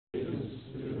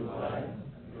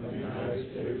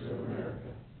States of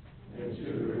America, and to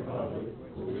the republic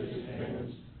for which it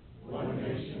stands, one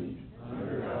nation,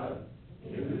 under God,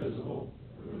 indivisible,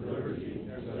 with liberty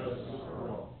and justice for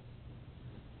all.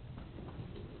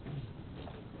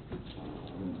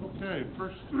 Okay,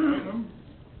 first item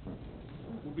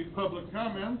will be public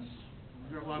comments.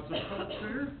 We've got lots of folks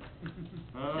here.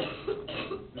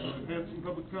 We've had some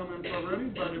public comments already,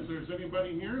 but if there's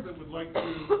anybody here that would like to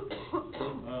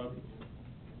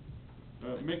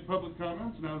make public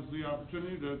comments, now's the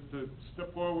opportunity to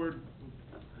step forward,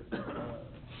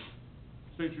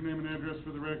 state your name and address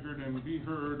for the record, and be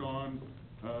heard on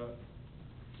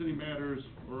city matters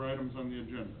or items on the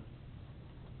agenda.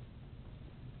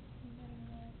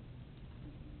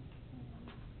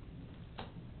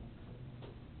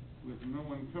 With no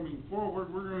one coming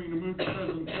forward, we're going to move to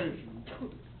presentation.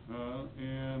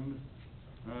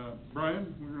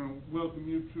 Brian, we're going to welcome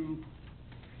you to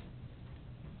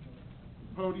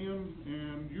the podium,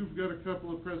 and you've got a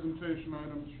couple of presentation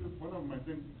items. One of them, I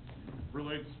think,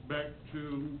 relates back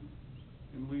to,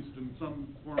 at least in some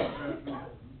form or fashion,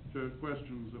 to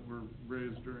questions that were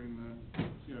raised during the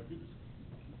CIP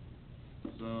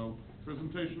discussion. So,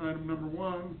 presentation item number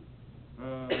 1.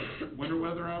 Winter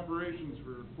weather operations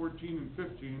for 14 and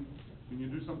 15. Can you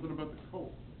do something about the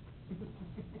cold?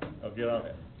 I'll get on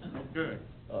it. Okay.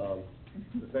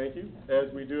 Thank you.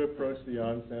 As we do approach the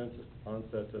onset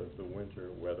of the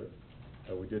winter weather,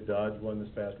 we did dodge one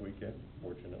this past weekend,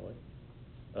 fortunately.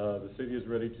 The city is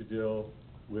ready to deal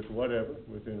with whatever,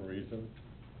 within reason,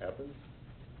 happens,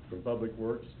 from public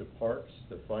works to parks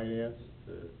to finance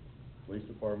to police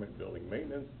department, building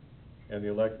maintenance, and the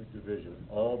electric division.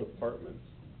 All departments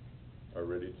are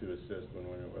ready to assist when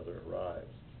winter weather arrives.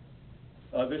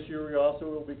 This year we also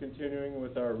will be continuing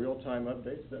with our real-time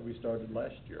updates that we started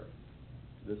last year.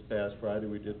 This past Friday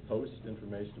we did post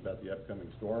information about the upcoming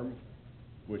storm,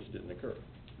 which didn't occur.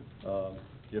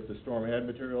 If the storm had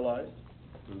materialized,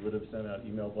 we would have sent out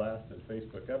email blasts and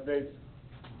Facebook updates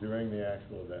during the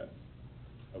actual event.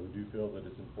 We do feel that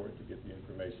it's important to get the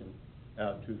information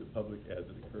out to the public as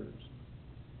it occurs.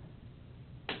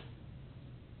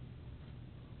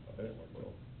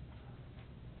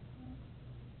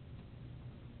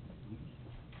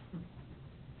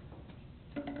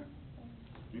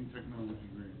 In technology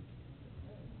grade.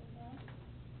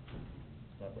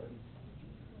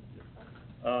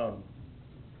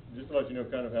 Just to let you know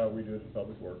kind of how we do it in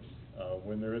Public Works.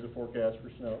 When there is a forecast for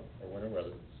snow or winter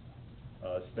weather,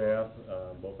 staff,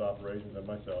 both operations and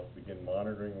myself, begin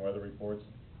monitoring weather reports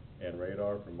and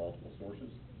radar from multiple sources.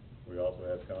 We also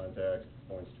have contact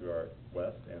points to our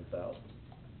west and south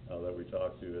that we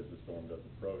talk to as the storm does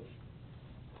approach.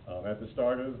 At the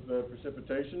start of the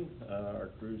precipitation, our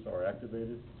crews are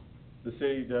activated. The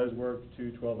city does work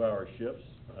 2 12-hour shifts.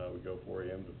 We go 4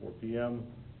 a.m. to 4 p.m.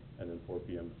 and then 4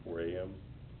 p.m. to 4 a.m.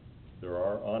 There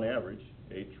are, on average,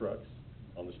 8 trucks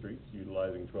on the streets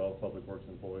utilizing 12 public works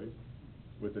employees,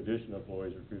 with additional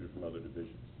employees recruited from other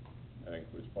divisions. That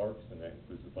includes parks and that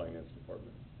includes the finance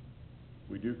department.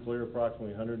 We do clear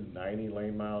approximately 190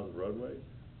 lane miles of roadways,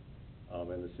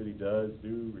 and the city does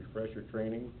do refresher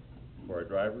training for our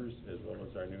drivers as well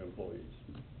as our new employees.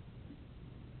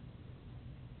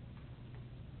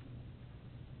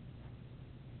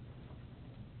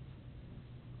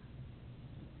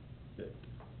 Okay.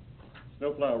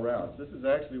 Snowplow routes. This is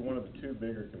actually one of the 2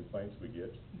 bigger complaints we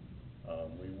get.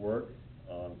 We work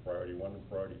on priority 1 and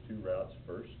priority 2 routes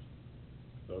first.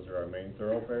 Those are our main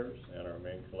thoroughfares and our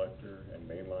main collector and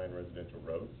mainline residential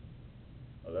roads.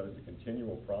 That is a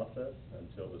continual process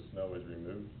until the snow is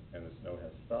removed and the snow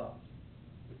has stopped.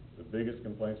 The biggest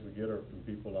complaints we get are from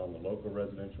people on the local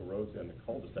residential roads and the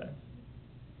cul-de-sacs,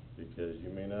 because you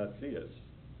may not see us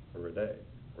for a day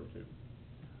or 2.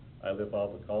 I live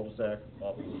off a cul-de-sac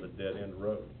off of a dead-end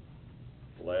road.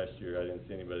 Last year I didn't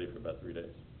see anybody for about 3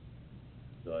 days.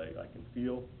 So I can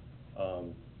feel.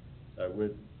 I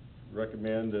would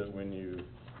recommend that when you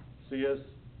see us,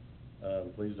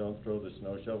 please don't throw the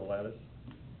snow shovel at us.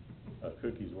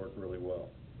 Cookies work really well.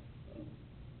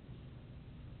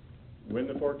 When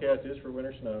the forecast is for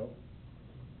winter snow,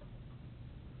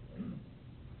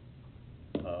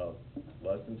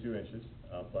 less than 2 inches,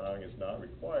 plowing is not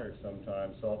required.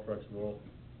 Sometimes salt trucks will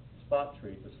spot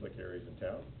treat the slick areas in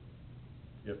town.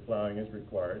 If plowing is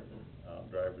required,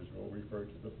 drivers will refer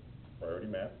to the priority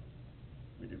map.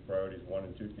 We do priorities 1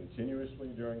 and 2 continuously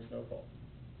during snowfall.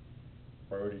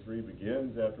 Priority 3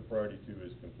 begins after priority 2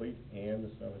 is complete and the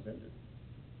snow is ended.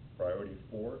 Priority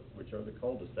 4, which are the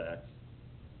cul-de-sacs,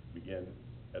 begin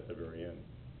at the very end.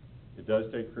 It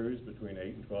does take crews between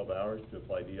 8 and 12 hours to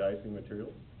apply de-icing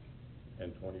materials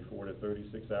and 24 to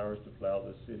 36 hours to plow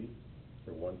the city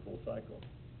for 1 full cycle.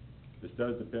 This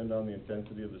does depend on the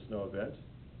intensity of the snow event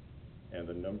and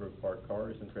the number of parked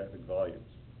cars and traffic volumes.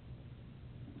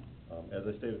 As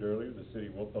I stated earlier, the city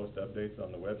will post updates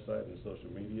on the website and social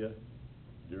media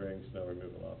during snow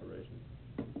removal operations.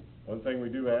 One thing we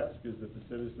do ask is that the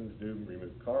citizens do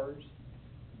remove cars,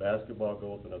 basketball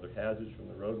goals, and other hazards from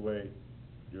the roadway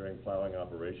during plowing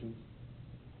operations.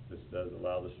 This does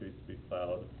allow the streets to be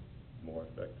plowed more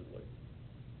effectively.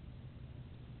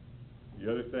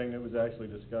 The other thing that was actually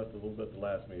discussed a little bit at the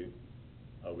last meeting,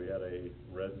 we had a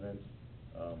resident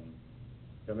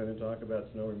come in and talk about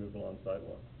snow removal on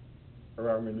sidewalks. Per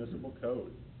our municipal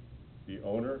code, the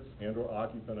owner and or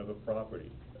occupant of a property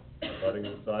abutting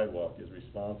the sidewalk is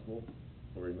responsible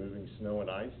for removing snow and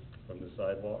ice from the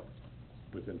sidewalk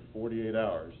within 48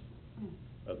 hours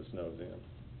of the snow's end.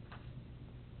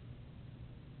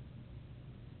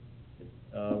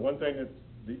 One thing that's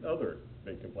the other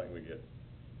big complaint we get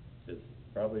is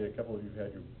probably a couple of you have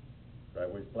had your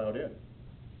driveways plowed in.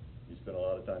 You spend a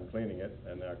lot of time cleaning it,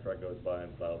 and our truck goes by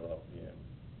and plows off the end.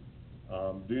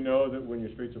 Do know that when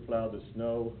your streets are plowed, the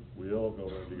snow will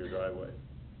go into your driveway.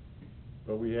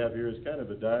 What we have here is kind of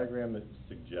a diagram that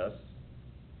suggests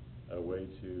a way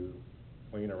to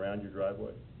clean around your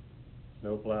driveway.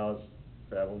 Snow plows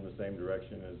travel in the same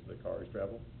direction as the cars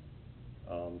travel.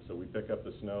 So we pick up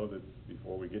the snow that's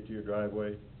before we get to your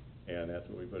driveway, and that's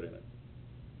what we put in it.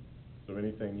 So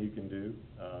anything you can do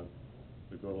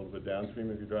to go a little bit downstream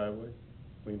of your driveway,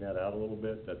 clean that out a little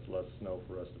bit, that's less snow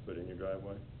for us to put in your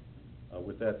driveway.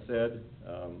 With that said,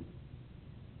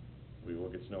 we will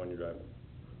get snow in your driveway.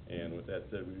 And with that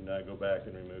said, we do not go back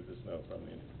and remove the snow from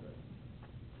the interstate.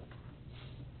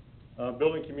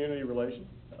 Building community relations.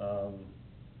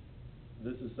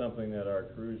 This is something that our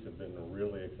crews have been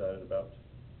really excited about.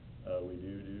 We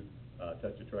do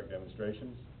touch-a-truck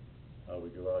demonstrations. We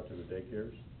go out to the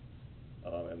daycares,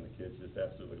 and the kids just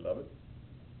absolutely love it.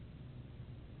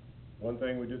 One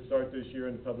thing we did start this year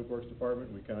in the Public Works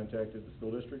Department, we contacted the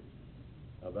school district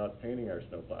about painting our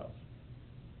snow plows.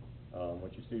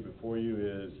 What you see before you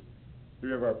is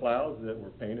 3 of our plows that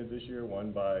were painted this year,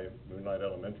 one by Moonlight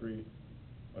Elementary,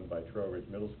 one by Trail Ridge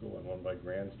Middle School, and one by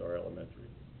Grand Star Elementary.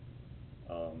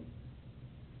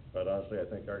 But honestly, I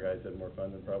think our guys had more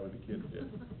fun than probably the kids did.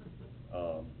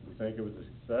 We think it was a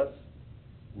success.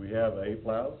 We have A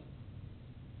plows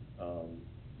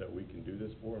that we can do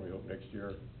this for, and we hope next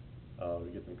year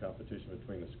we get some competition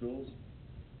between the schools.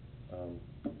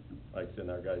 Like I said,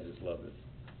 our guys just love this.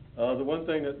 The one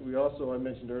thing that I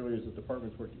mentioned earlier is that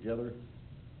departments work together.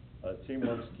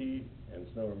 Teamwork's key in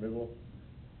snow removal.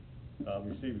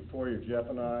 You see before you Jeff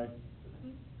and I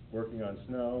working on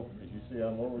snow. As you see,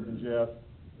 I'm lower than Jeff,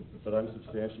 but I'm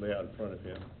substantially out in front of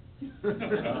him.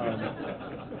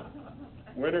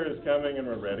 Winter is coming and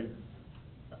we're ready.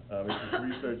 If you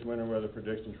research winter weather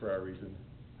predictions for our region,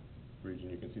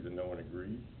 you can see that no one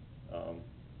agrees.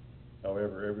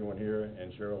 However, everyone here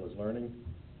and Cheryl is learning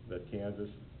that Kansas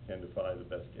can defy the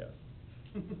best guess.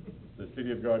 The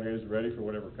city of Gardner is ready for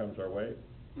whatever comes our way.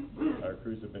 Our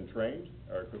crews have been trained,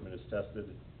 our equipment is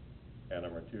tested, and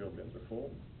our material bins are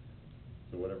full.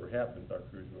 So whatever happens, our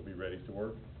crews will be ready to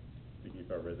work to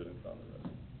keep our residents on the road.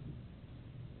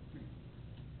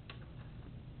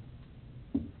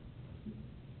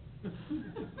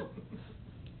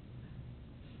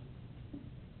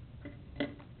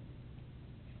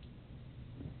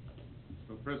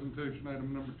 So presentation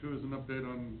item number 2 is an update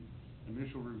on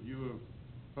initial review of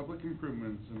public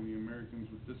improvements in the Americans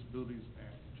with Disabilities Act.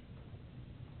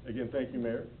 Again, thank you,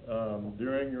 Mayor.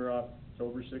 During your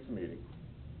October 6th meeting,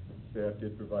 staff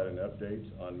did provide an update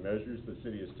on measures the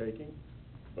city is taking,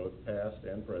 both past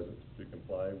and present, to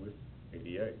comply with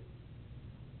ADA.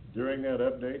 During that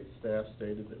update, staff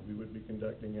stated that we would be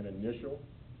conducting an initial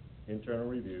internal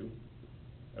review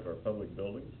of our public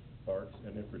buildings, parks,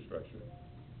 and infrastructure.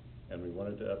 And we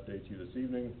wanted to update you this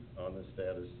evening on the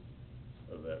status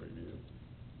of that review.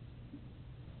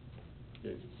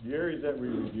 Okay, the areas that we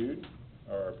reviewed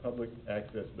are our public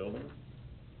access buildings,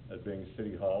 that being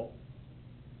City Hall,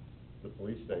 the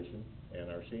police station, and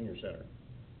our senior center.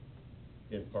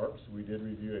 In parks, we did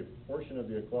review a portion of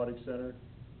the aquatic center,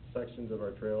 sections of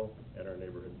our trail, and our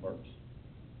neighborhood parks.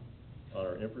 On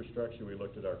our infrastructure, we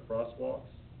looked at our crosswalks,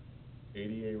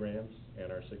 ADA ramps,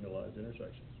 and our signalized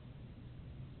intersections.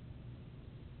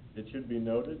 It should be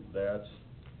noted that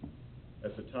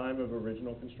at the time of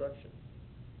original construction,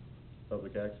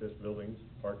 public access buildings,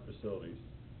 park facilities,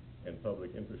 and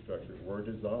public infrastructure were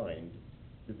designed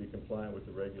to be compliant with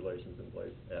the regulations in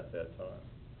place at that time.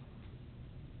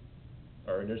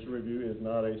 Our initial review is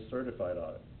not a certified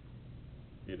audit.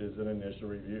 It is an initial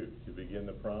review to begin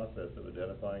the process of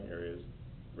identifying areas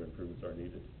where improvements are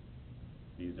needed.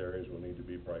 These areas will need to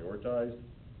be prioritized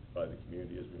by the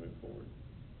community as we move forward.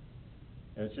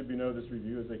 And it should be noted, this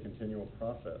review is a continual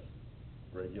process.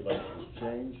 Regulations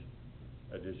change,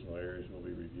 additional areas will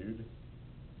be reviewed,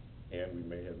 and we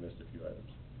may have missed a few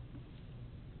items.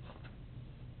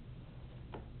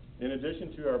 In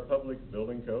addition to our public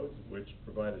building codes, which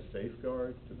provide a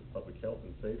safeguard to the public health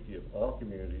and safety of all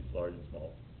communities, large and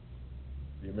small,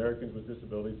 the Americans with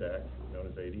Disabilities Act, known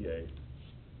as ADA,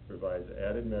 provides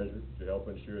added measures to help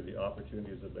ensure the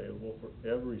opportunity is available for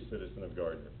every citizen of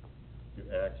Gardner to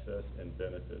access and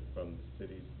benefit from the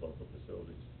city's local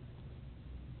facilities.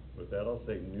 With that, I'll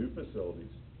say new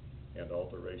facilities and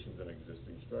alterations in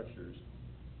existing structures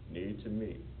need to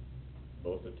meet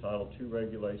both the Title II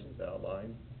regulations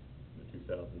outlined in the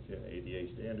 2010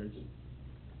 ADA standards,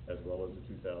 as well as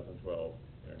the 2012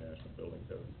 International Building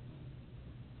Code.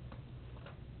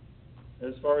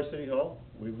 As far as City Hall,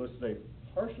 we've listed a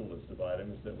partial list of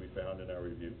items that we found in our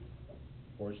review.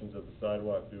 Portions of the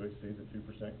sidewalk do exceed the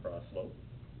 2% cross slope.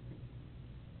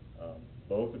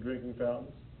 Both the drinking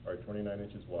fountains are 29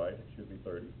 inches wide, it should be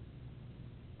 30.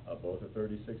 Both are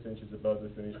 36 inches above the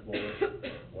finished floor,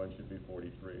 one should be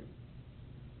 43.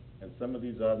 And some of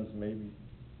these items may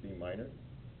be minor,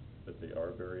 but they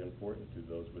are very important to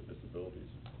those with disabilities.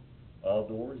 All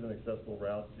doors and accessible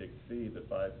routes exceed the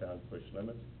 5-pound push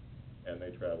limit, and they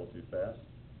travel too fast,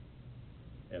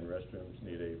 and restrooms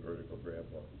need a vertical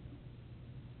grab bar.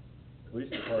 Police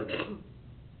department,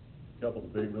 a couple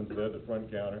of the big ones there, the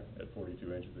front counter at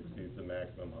 42 inches exceeds the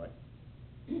maximum height.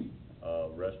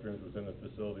 Restrooms within the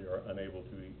facility are unable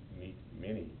to meet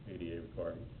many ADA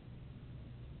requirements.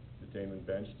 Detainment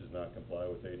bench does not comply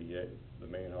with ADA. The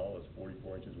main hall is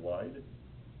 44 inches wide.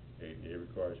 ADA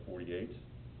requires 48.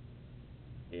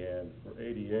 And for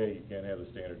ADA, you can't have the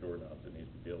standard doorknobs. It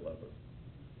needs to be a lever.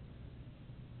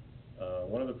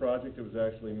 One of the projects that was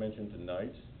actually mentioned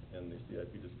tonight in the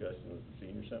CIP discussion was the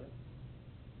senior center.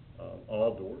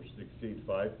 All doors exceed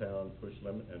 5-pound push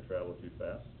limit and travel too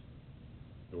fast.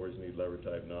 Doors need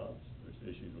lever-type knobs.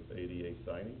 There's issues with ADA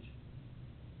signage.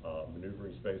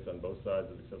 Maneuvering space on both sides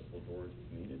of accessible doors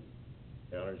is needed.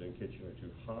 Counters in kitchen are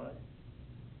too high.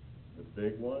 The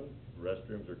big one,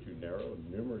 restrooms are too narrow.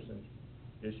 Numerous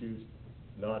issues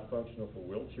not functional for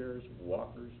wheelchairs,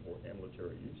 walkers, or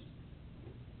ambulatory use.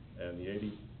 And the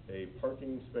ADA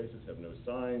parking spaces have no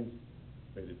signs,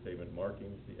 faded pavement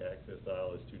markings. The access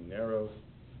aisle is too narrow,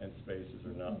 and spaces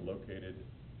are not located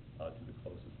to the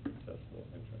closest accessible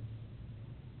entrance.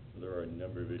 So there are a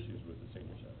number of issues with the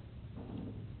senior center.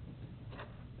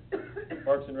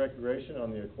 Parks and Recreation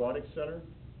on the Aquatic Center,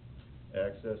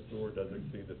 access door does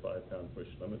exceed the 5-pound push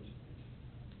limit.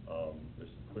 There's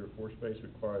clear floor space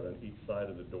required on each side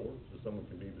of the door, so someone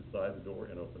can be beside the door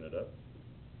and open it up.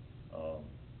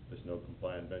 There's no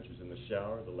compliant benches in the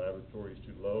shower. The lavatory is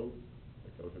too low.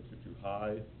 The coat hooks are too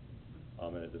high,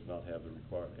 and it does not have the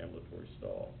required ambulatory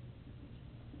stall.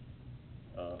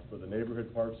 For the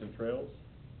neighborhood parks and trails,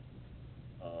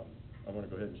 I'm going to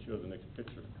go ahead and show the next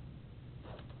picture.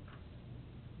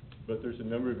 But there's a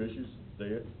number of issues.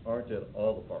 They aren't at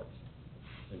all the parks.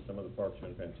 I think some of the parks are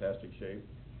in fantastic shape.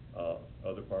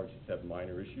 Other parks have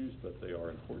minor issues, but they are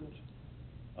important.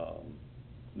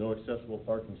 No accessible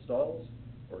parking stalls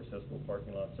or accessible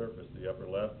parking lot surface. The upper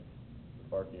left, the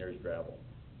parking area is gravel.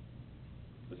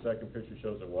 The second picture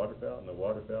shows a water fountain. The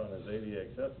water fountain is ADA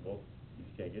accessible. You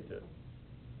just can't get to it.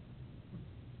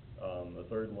 The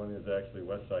third one is actually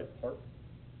Westside Park.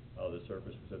 The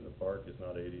surface within the park is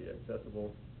not ADA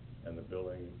accessible, and the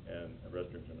building and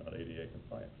restrooms are not ADA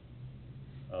compliant.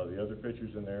 The other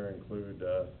pictures in there include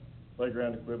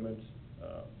playground equipment,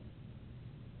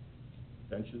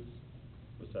 benches,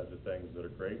 those types of things that are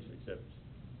great, except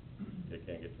you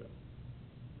can't get to them.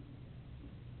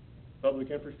 Public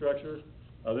infrastructure,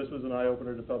 this was an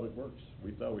eye-opener to Public Works.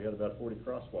 We thought we had about 40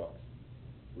 crosswalks.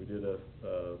 We did a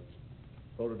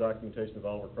photo documentation of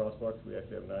all of our crosswalks. We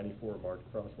actually have 94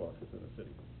 marked crosswalks within the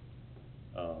city.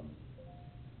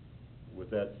 With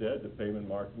that said, the pavement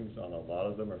markings on a lot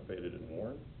of them are faded and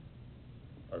worn.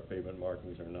 Our pavement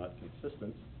markings are not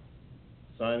consistent.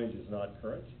 Signage is not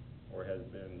current or has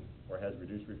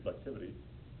reduced reflectivity,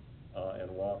 and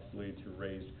walks lead to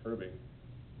raised curbing.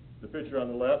 The picture on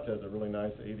the left has a really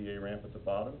nice ADA ramp at the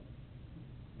bottom.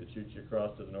 It shoots you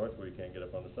across to the north where you can't get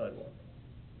up on the sidewalk.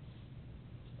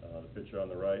 The picture on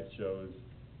the right shows,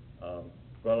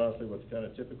 quite honestly, what's kind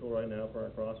of typical right now for our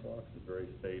crosswalks is very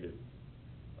faded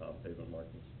pavement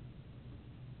markings.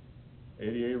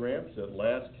 ADA ramps, at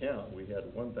last count, we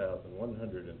had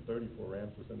 1,134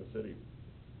 ramps within the city.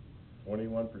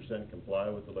 21% comply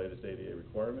with the latest ADA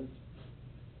requirements,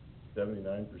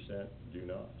 79% do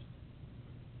not.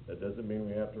 That doesn't mean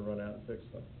we have to run out and fix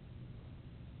them.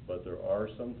 But there are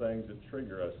some things that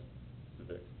trigger us to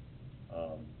fix.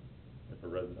 If a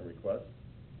resident requests,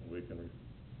 we can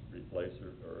replace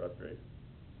or upgrade.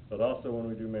 But also when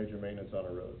we do major maintenance on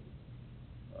a road.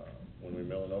 When we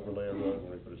mill and overlay a road,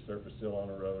 when we put a surface sill on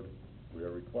a road, we are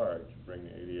required to bring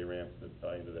the ADA ramps that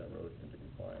tie into that road into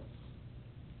compliance.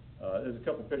 There's a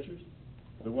couple pictures.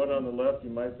 The one on the left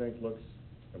you might think looks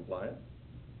compliant,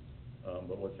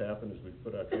 but what's happened is we've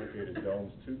put our truncated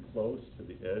domes too close to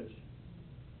the edge,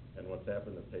 and what's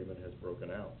happened, the pavement has broken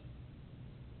out.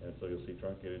 And so you'll see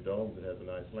truncated domes, it has a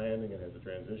nice landing, it has a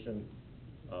transition,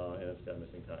 and it's got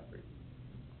missing concrete.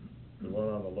 The one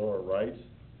on the lower right,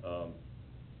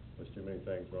 there's too many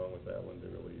things wrong with that one to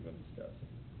really even discuss.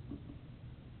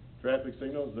 Traffic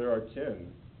signals, there are 10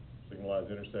 signalized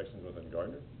intersections within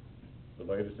Gardner. The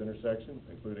latest intersections,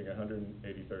 including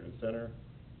 183rd and Center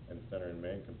and Center and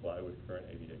Main, comply with current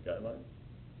ADA guidelines.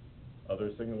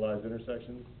 Other signalized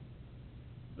intersections,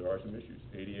 there are some issues.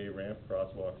 ADA ramp,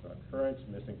 crosswalks not current,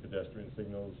 missing pedestrian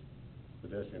signals,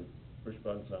 pedestrian push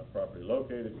buttons not properly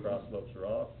located, cross slopes are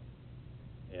off,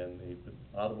 and the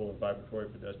audible and vibratory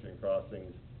pedestrian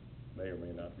crossings may or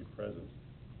may not be present.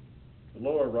 The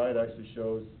lower right actually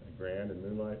shows a Grand and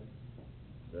Moonlight.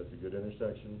 That's a good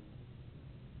intersection.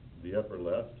 The upper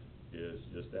left is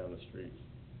just down the street.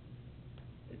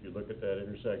 If you look at that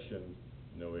intersection,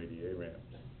 no ADA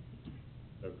ramps,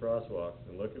 no crosswalks,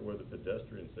 and look at where the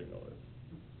pedestrian signal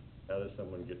is. How does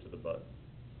someone get to the button?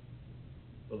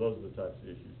 So those are the types of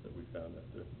issues that we found up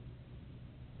there.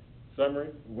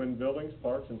 Summary, when buildings,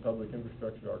 parks, and public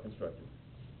infrastructure are constructed,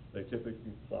 they typically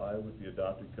comply with the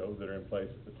adopted codes that are in place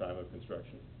at the time of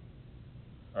construction.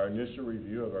 Our initial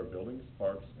review of our buildings,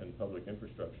 parks, and public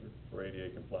infrastructure for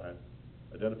ADA compliance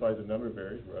identifies a number of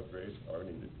areas where upgrades are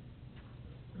needed.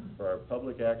 For our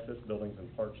public access buildings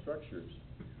and park structures,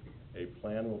 a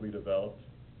plan will be developed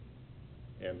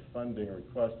and funding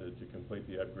requested to complete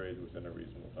the upgrades within a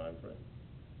reasonable time frame.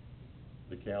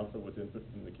 The council, with input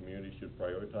from the community, should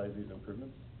prioritize these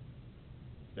improvements.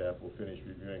 Staff will finish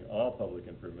reviewing all public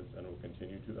improvements and will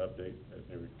continue to update as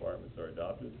new requirements are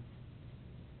adopted.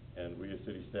 And we as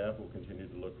city staff will continue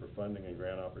to look for funding and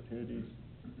grant opportunities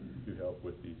to help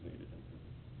with these needed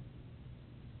improvements.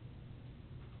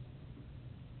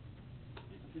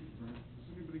 Thank you, Brian.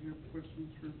 Does anybody have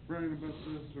questions for Brian about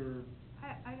this, or?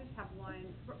 I just have one.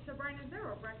 So Brian, is there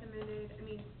a recommended, I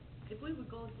mean, if we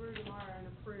would go through tomorrow and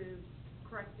approve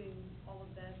correcting all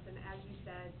of this, and as you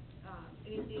said,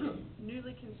 anything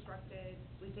newly constructed,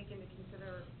 we take into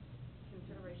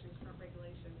consideration current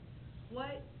regulations,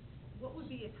 what would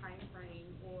be a time frame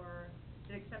or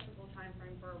an acceptable time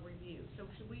frame for a review? So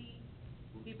should we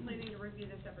be planning to review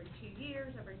this every 2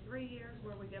 years, every 3 years,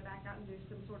 where we go back out and do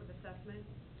some sort of assessment?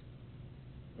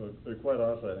 Well, quite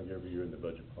honestly, I think every year in the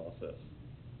budget process,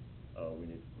 we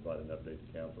need to provide an update to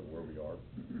council where we are.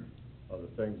 The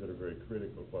things that are very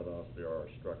critical, quite honestly, are our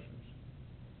structures,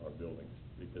 our buildings,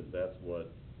 because that's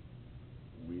what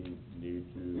we need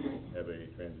to have a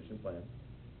transition plan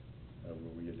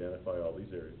where we identify all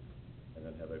these areas and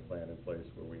then have a plan in place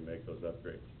where we make those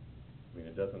upgrades. I mean,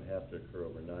 it doesn't have to occur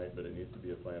overnight, but it needs to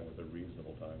be a plan with a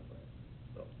reasonable time frame.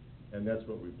 So, and that's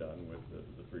what we've done with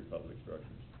the 3 public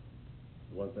structures.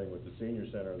 The one thing with the senior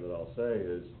center that I'll say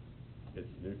is it's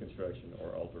new construction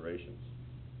or alterations.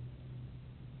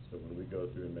 So when we go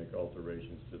through and make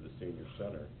alterations to the senior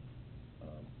center,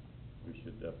 we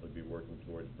should definitely be working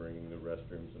towards bringing the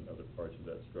restrooms and other parts of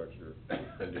that structure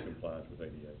into compliance with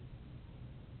ADA.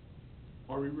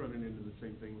 Are we running into the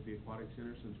same thing with the aquatic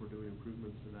center since we're doing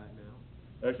improvements to that now?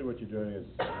 Actually, what you're doing is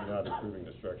you're not improving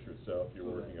the structure itself, you're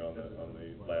working on the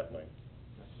lap lane.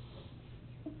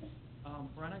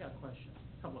 Brian, I got a question,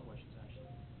 a couple of questions actually.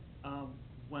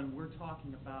 When we're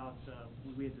talking about,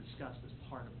 we had discussed as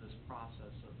part of this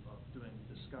process of doing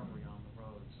discovery on the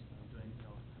roads, having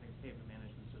a pavement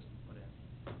management system put in,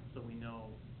 so we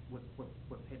know what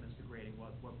pavement's degrading,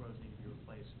 what roads need to be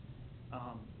replaced.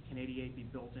 Can 88 be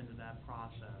built into that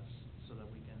process so that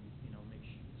we can,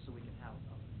 so we can have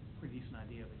a pretty decent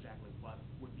idea of exactly what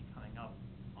would be coming up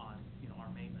on,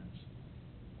 our maintenance?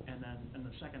 And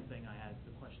the second thing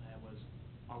the question I had was,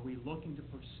 are we looking to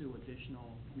pursue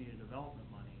additional community development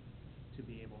money to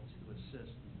be able to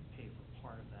assist and pay for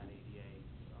part of that ADA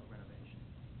renovation?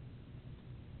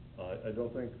 I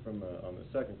don't think on the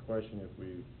second question, if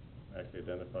we've actually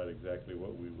identified exactly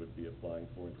what we would be applying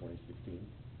for in 2016.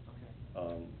 Okay.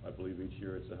 I believe each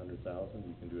year it's $100,000.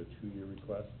 You can do a 2-year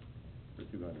request for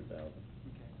 $200,000.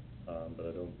 Okay. But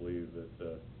I don't believe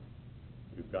that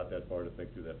we've got that far to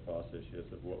think through that process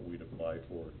yet of what we'd apply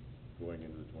for going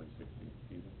into the 2016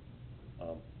 season.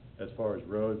 As far as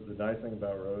roads, the nice thing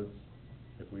about roads,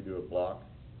 if we do a block,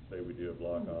 say we do a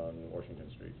block on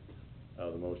Washington Street,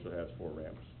 the most will have is 4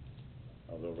 ramps.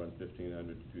 They'll run $1,500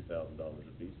 to $2,000 a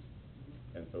piece.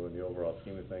 And so in the overall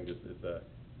scheme of things, it's a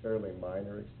fairly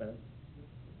minor expense.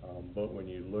 But when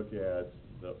you look at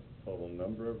the total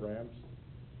number of ramps,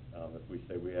 if we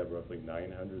say we have roughly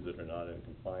 900 that are not in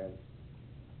compliance,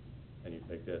 and you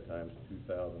take that times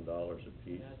 $2,000 a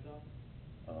piece,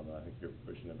 I think you're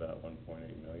pushing about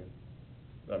 1.8 million.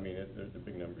 I mean, they're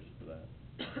big numbers for that.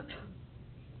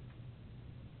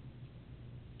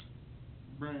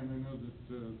 Brian, I know that,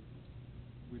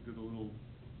 we did a little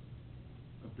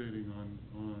updating on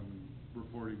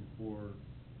reporting for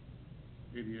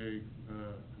ADA,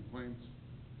 complaints.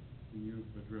 Can you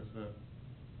address that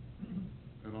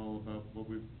at all about what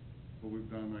we've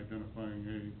done identifying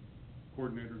a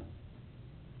coordinator?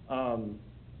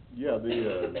 Yeah,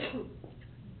 the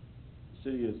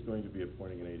city is going to be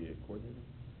appointing an ADA coordinator,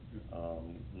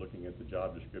 looking at the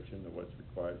job description of what's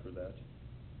required for that.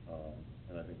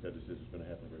 And I think that decision is going to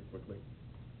happen very quickly.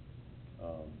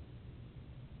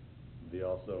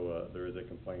 There is a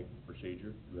complaint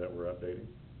procedure that we're updating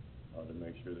to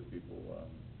make sure that people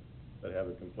that have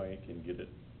a complaint can get it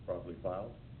properly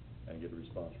filed and get a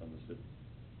response from the city.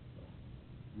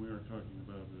 We are talking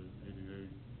about an ADA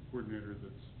coordinator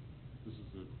this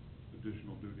is an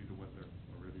additional duty to what they're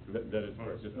already doing. That is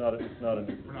correct. It's not a new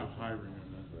position. We're not hiring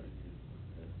them. Right.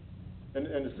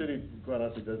 And the city, quite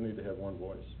honestly, does need to have one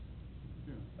voice.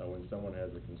 Yeah. When someone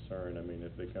has a concern, I mean,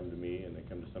 if they come to me and they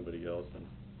come to somebody else, and,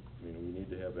 I mean, we need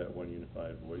to have that one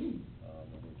unified voice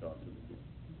when we talk to the people.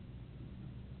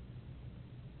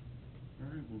 All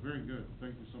right, well, very good.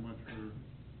 Thank you so much for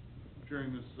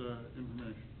sharing this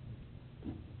information.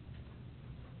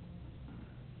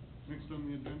 Next on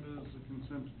the agenda is the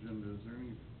consent agenda. Is there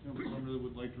any council member that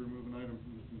would like to remove an item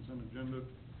from the consent agenda?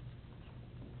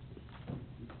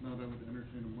 If not, I would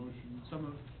entertain a motion. So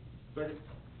moved. Second.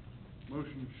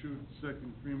 Motion Shute,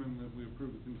 second Freeman, that we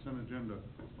approve the consent agenda.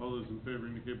 All those in favor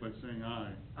indicate by saying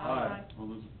aye. Aye. All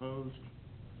those opposed?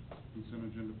 Consent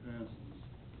agenda passes.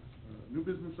 New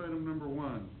business item number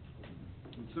 1.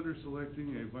 Consider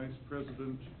selecting a vice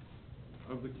president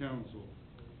of the council.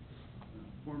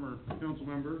 Former council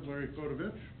member Larry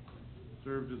Fodovich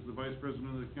served as the vice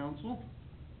president of the council.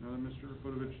 Now that Mr.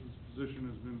 Fodovich's position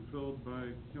has been filled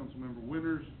by council member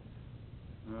Winters,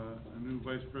 a new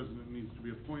vice president needs to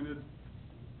be appointed.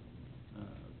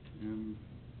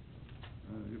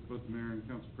 If both the mayor and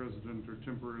council president are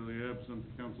temporarily absent,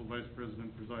 the council vice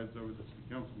president presides over the city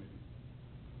council meeting.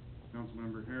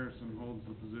 Councilmember Harrison holds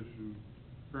the position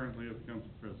currently of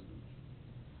council president.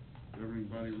 Governing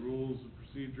body rules of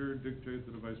procedure dictate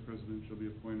that a vice president shall be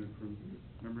appointed from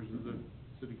members of the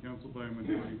city council by a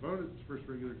majority vote at its first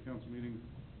regular council meeting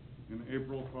in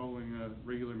April following a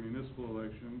regular municipal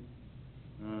election.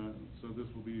 So this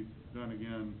will be done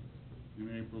again in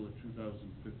April of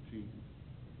 2015.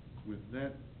 With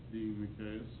that being the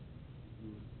case,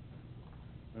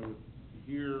 I would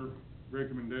hear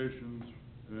recommendations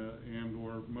and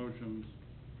or motions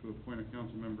to appoint a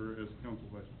council member as council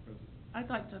vice president. I'd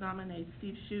like to nominate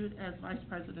Steve Shute as vice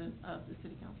president of the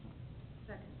city council.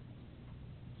 Second.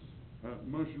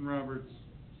 Motion Roberts,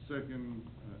 second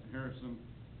Harrison,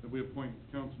 that we appoint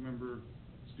council member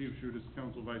Steve Shute as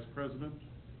council vice president.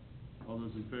 All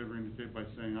those in favor indicate by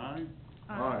saying aye.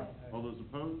 Aye. All those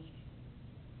opposed?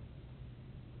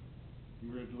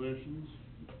 Congratulations,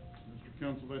 Mr.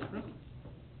 Council Vice President.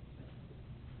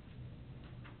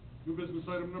 New business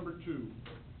item number 2.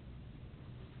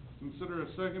 Consider a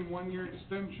second 1-year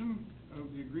extension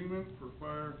of the agreement for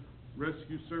fire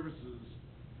rescue services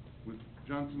with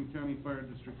Johnson County Fire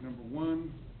District Number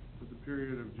 1 for the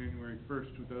period of January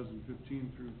 1st,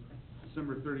 2015 through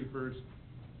December 31st,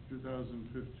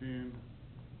 2015.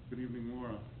 Good evening,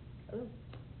 Laura. Hello.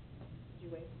 Did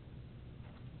you wait?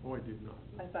 Oh, I did not.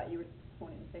 I thought you were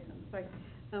wanting to say something. Sorry.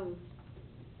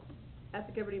 At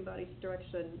the governing body's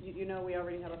direction, you know we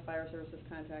already have a fire services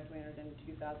contract we entered in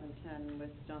 2010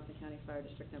 with Johnson County Fire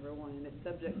District Number 1, and it's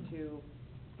subject to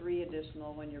 3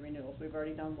 additional 1-year renewals. We've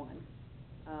already done 1.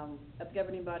 At the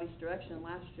governing body's direction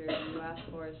last year, you asked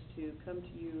for us to come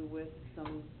to you with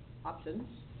some options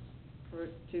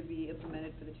to be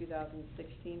implemented for the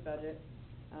 2016 budget.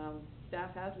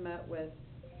 Staff has met with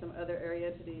some other area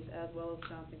entities as well as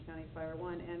Johnson County Fire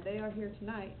 1, and they are here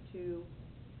tonight to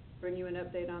bring you an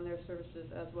update on their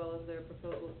services as well as their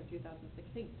proposals for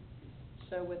 2016.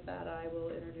 So with that, I will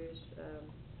introduce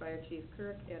Fire Chief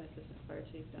Kirk and Assistant Fire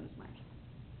Chief Dennis Myers.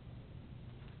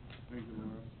 Thank you,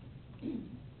 Laura.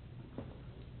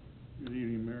 Good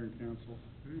evening, Mayor and Council.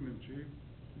 Good evening, Chief.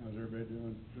 How's everybody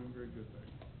doing? Doing very good, thank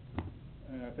you.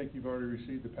 I think you've already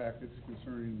received the packets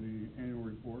concerning the annual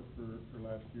report for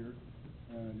last year.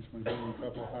 Just want to give you a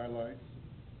couple of highlights.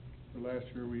 For last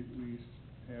year, we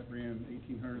ran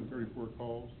 1,834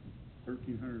 calls.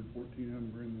 1,314 of them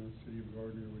were in the city of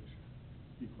Gardner, which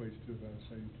equates to about a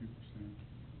 72%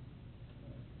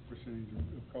 percentage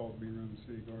of calls being run in the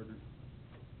city of Gardner.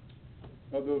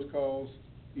 Of those calls,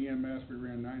 EMS, we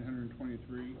ran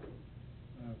 923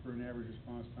 for an average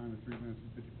response time of 3 minutes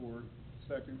and 54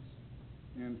 seconds,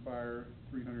 and fire,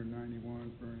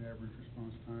 391 for an average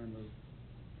response time of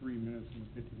 3 minutes and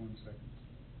 51 seconds.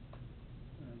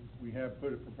 We have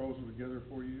put a proposal together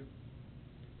for you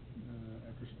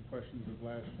after some questions of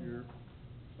last year.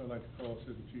 So I'd like to call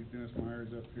Assistant Chief Dennis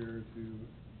Myers up here to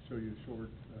show you a short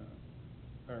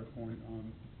PowerPoint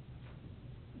on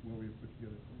what we've put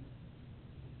together for you.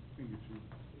 Thank you, Chief.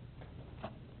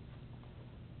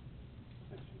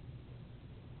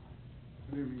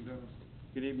 Good evening, Dennis.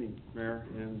 Good evening, Mayor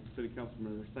and City Council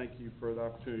members. Thank you for the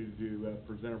opportunity to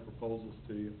present our proposals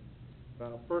to you.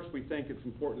 First, we think it's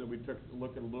important that we took a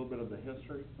look at a little bit of the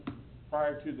history.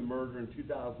 Prior to the merger in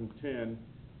 2010,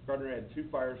 Gardner had 2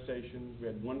 fire stations. We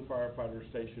had 1 firefighter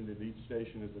stationed at each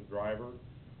station as a driver.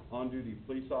 On-duty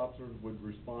police officers would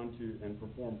respond to and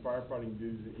perform firefighting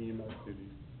duties and EMS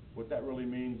duties. What that really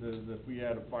means is if we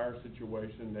had a fire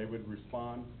situation, they would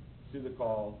respond to the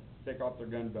call, take off their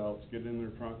gun belts, get in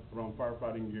their trunk, put on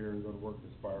firefighting gear, and go to work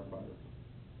as firefighters.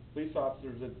 Police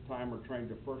officers at the time were trained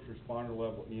to first responder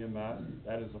level EMS.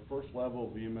 That is the first level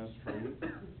of EMS training.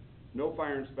 No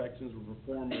fire inspections were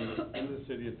performed in the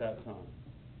city at that time.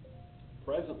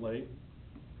 Presently,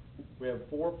 we have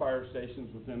 4 fire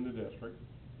stations within the district.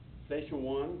 Station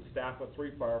 1, staffed with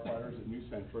 3 firefighters at New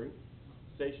Century.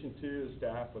 Station 2 is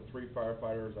staffed with 3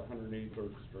 firefighters at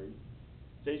 183rd Street.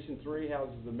 Station 3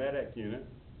 houses the MEDEC unit,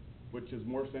 which is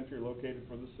more centrally located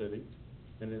for the city,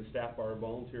 and is staffed by our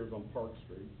volunteers on Park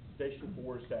Street. Station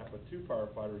 4 is staffed with 2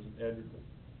 firefighters at Edgerton.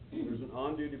 There's an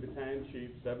on-duty battalion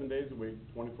chief 7 days a week,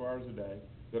 24 hours a day,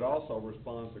 that also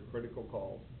responds to critical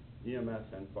calls,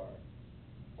 EMS and fire.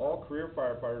 All career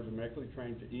firefighters are medically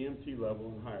trained to EMT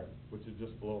level and higher, which is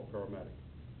just below paramedic.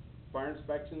 Fire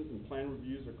inspections and plan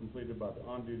reviews are completed by the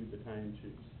on-duty battalion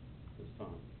chiefs this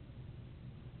time.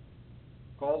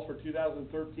 Calls for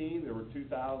 2013, there were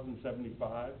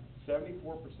 2,075.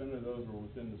 74% of those were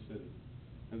within the city.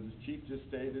 As the chief just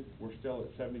stated, we're still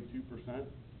at 72%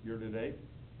 year to date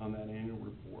on that annual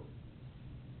report.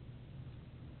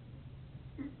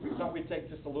 We thought we'd take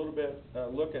just a little bit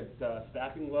look at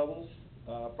staffing levels.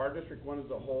 Fire District 1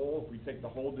 as a whole, if we take the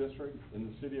whole district in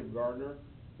the city of Gardner,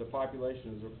 the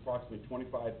population is approximately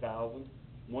 25,000.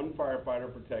 1 firefighter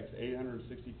protects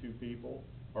 862 people.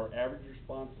 Our average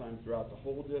response time throughout the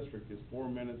whole district is 4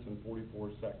 minutes and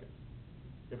 44 seconds.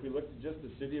 If we look at just the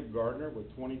city of Gardner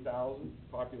with 20,000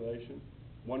 population,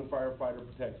 1 firefighter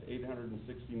protects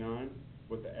 869,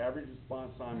 with the average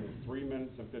response time of 3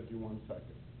 minutes and 51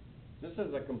 seconds. Just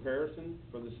as a comparison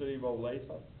for the city of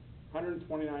Olathe,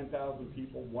 129,000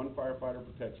 people, 1 firefighter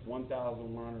protects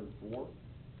 1,104.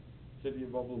 City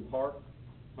of Overland Park,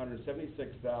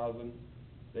 176,000,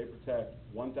 they protect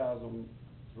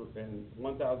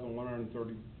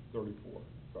 1,134.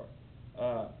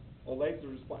 Olathe,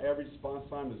 the average response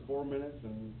time is 4 minutes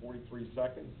and 43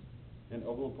 seconds, and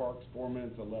Overland Park's 4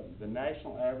 minutes 11. The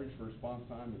national average for response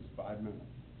time is 5 minutes,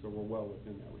 so we're well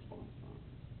within that response time.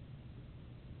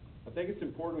 I think it's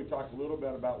important we talk a little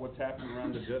bit about what's happening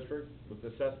around the district with the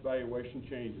assessed valuation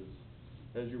changes.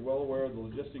 As you're well aware, the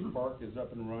logistics park is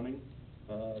up and running.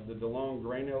 The DeLong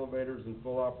grain elevator is in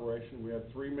full operation. We have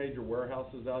 3 major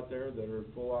warehouses out there that are in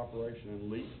full operation and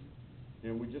leased.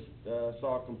 And we just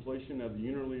saw completion of the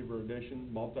Unilever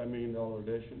addition, multi-million-dollar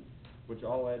addition, which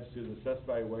all adds to the assessed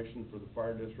valuation for the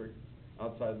fire district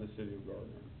outside the city of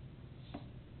Gardner.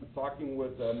 Talking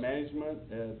with management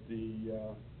at the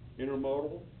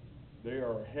intermodal, they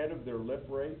are ahead of their lift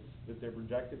rates that they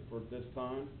projected for this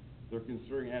time. They're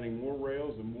considering adding more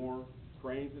rails and more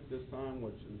cranes at this time,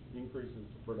 which increases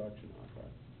the production out there.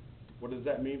 What does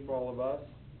that mean for all of us?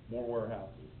 More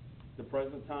warehouses. At the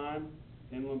present time,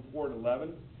 Inland Port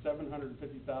 11,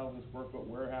 750,000 square foot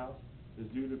warehouse is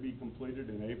due to be completed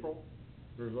in April.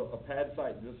 There's a pad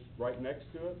site just right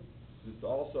next to it. It's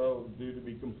also due to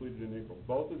be completed in April.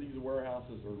 Both of these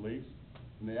warehouses are leased,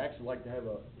 and they actually like to have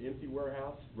an empty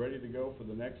warehouse ready to go for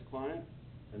the next client,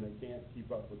 and they can't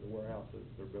keep up with the warehouse that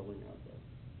they're building out there.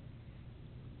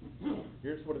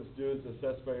 Here's what it's doing to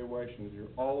assess valuation. As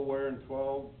you're all aware, in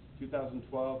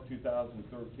 2012,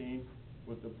 2013,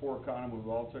 with the poor economy,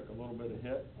 we all took a little bit of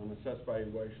hit on assessed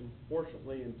valuation.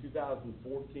 Fortunately, in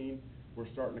 2014, we're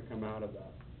starting to come out of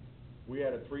that. We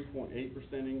had a 3.8%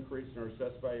 increase in our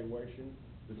assessed valuation.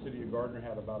 The city of Gardner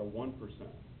had about a 1%.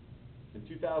 In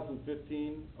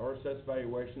 2015, our assessed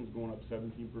valuation is going up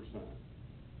 17%.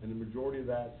 And the majority of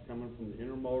that's coming from the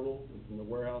intermodal and from the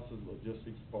warehouses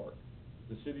logistics part.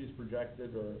 The city is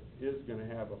projected or is going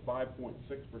to have a 5.6%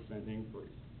 increase.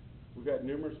 We've had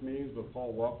numerous meetings with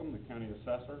Paul Welcome, the county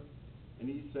assessor, and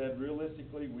he said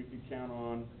realistically we could count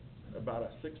on about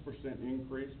a 6%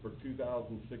 increase for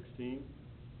 2016,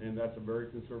 and that's a very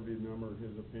conservative number in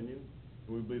his opinion.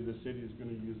 And we believe the city is going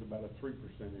to use about a 3%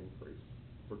 increase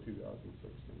for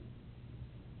 2016.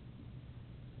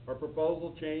 Our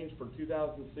proposal change for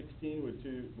 2016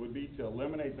 would be to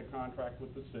eliminate the contract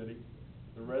with the city.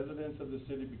 The residents of the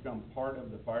city become part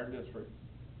of the fire district.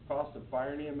 Cost of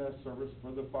fire and EMS service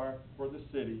for the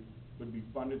city would be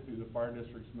funded through the fire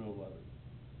district's mill levy.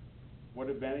 What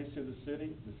advantage to the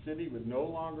city? The city would no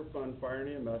longer fund fire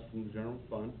and EMS from the general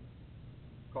fund.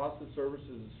 Cost of services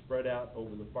is spread out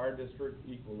over the fire district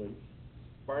equally.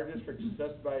 Fire district's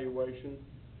assessed valuation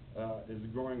is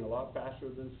growing a lot faster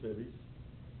than cities,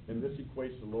 and this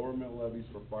equates to lower mill levies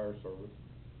for fire service.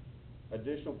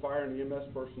 Additional fire and EMS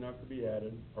personnel could be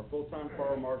added. Our full-time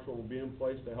fire marshal will be in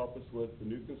place to help us with the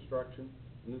new construction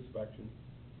and inspection.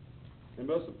 And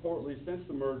most importantly, since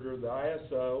the merger, the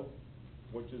ISO,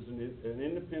 which is an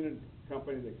independent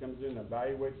company that comes in and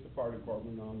evaluates the fire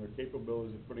department on their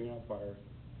capabilities of putting out fires,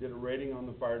 did a rating on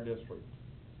the fire district.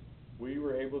 We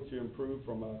were able to improve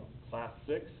from a class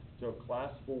 6 to a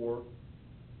class 4,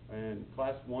 and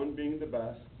class 1 being the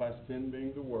best, class 10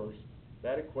 being the worst.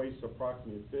 That equates to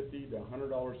approximately $50 to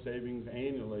 $100 savings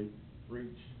annually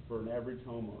for an average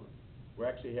homeowner. We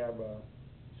actually have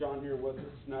Sean here with us,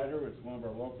 Snyder, it's one of our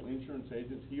local insurance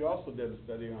agents. He also did a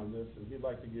study on this, and he'd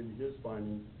like to give you his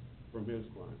findings from his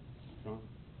clients. Sean?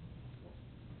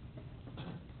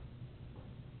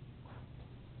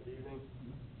 Good evening.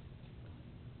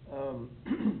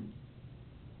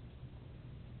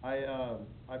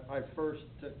 I first,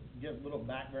 to give a little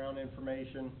background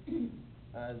information,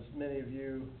 as many of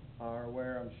you are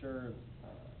aware, I'm sure,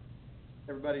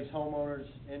 everybody's homeowners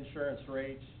insurance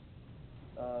rates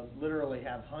literally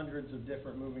have hundreds of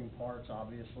different moving parts,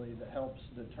 obviously, that helps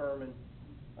determine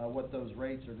what those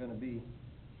rates are going to be.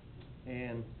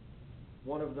 And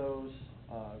one of those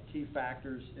key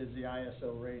factors is the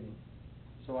ISO rating.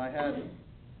 So I had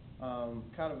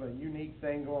kind of a unique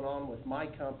thing going on with my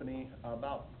company.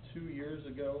 About 2 years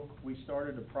ago, we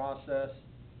started a process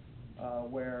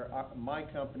where my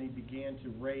company began to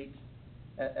rate,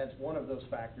 as one of those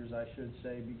factors, I should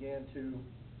say, began to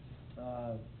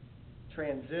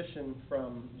transition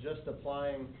from just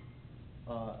applying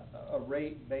a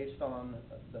rate based on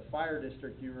the fire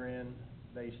district you were in,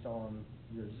 based on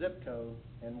your zip code,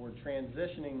 and we're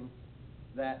transitioning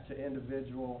that to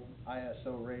individual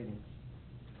ISO ratings.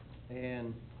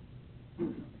 And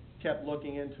kept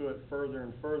looking into it further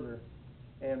and further,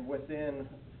 and within,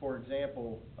 for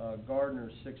example,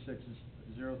 Gardner's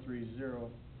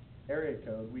 66030 area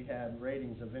code, we had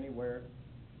ratings of anywhere,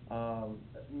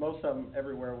 most of them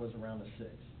everywhere was around a 6.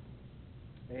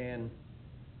 And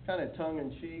kind of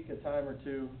tongue-in-cheek, a time or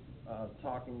two,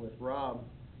 talking with Rob,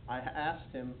 I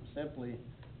asked him simply,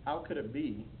 how could it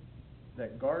be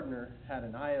that Gardner had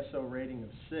an ISO rating of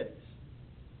 6,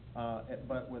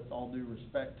 but with all due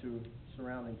respect to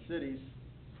surrounding cities,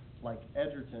 like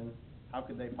Edgerton, how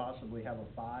could they possibly have a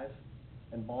 5,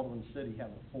 and Baldwin City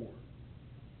have a 4?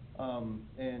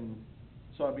 And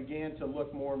so I began to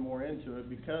look more and more into it.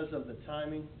 Because of the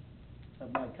timing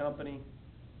of my company,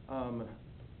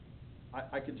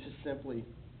 I could just simply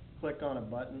click on a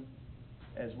button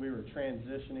as we were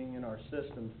transitioning in our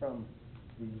system from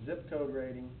the zip code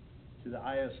rating to the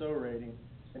ISO rating,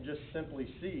 and just simply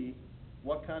see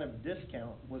what kind of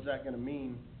discount was that going to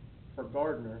mean for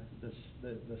Gardner, the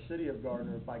city of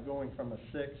Gardner, by going from a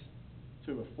 6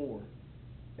 to a 4.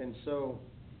 And so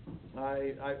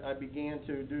I began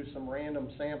to do some random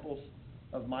samples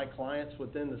of my clients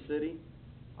within the city.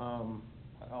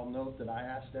 I'll note that I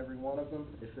asked every one of them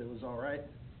if it was all right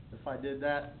if I did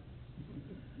that,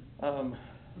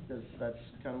 because that's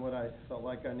kind of what I felt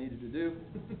like I needed to do.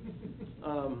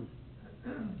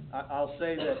 I'll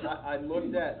say that I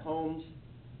looked at homes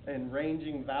and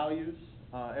ranging values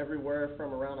everywhere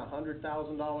from around a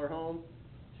 $100,000 home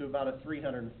to about a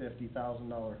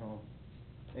 $350,000 home.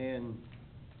 And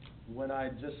when I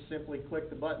just simply clicked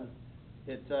the button,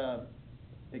 it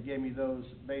gave me those,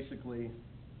 basically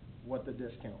what the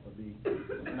discount would be.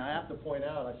 And I have to point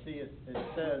out, I see it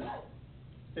says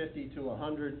 50 to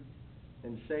 100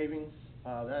 in savings.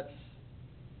 That's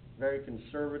very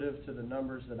conservative to the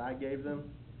numbers that I gave them.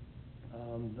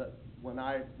 When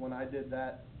I did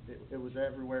that it was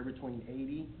everywhere between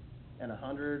 $80 and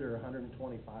 $100 or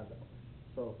 $125.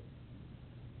 So,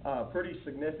 pretty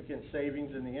significant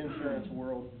savings in the insurance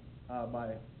world,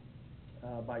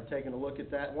 by taking a look at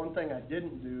that. One thing I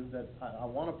didn't do that I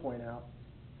want to point out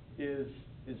is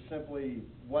simply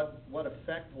what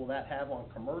effect will that have on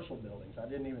commercial buildings? I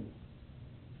didn't even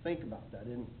think about that,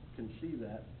 didn't conceive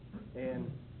that.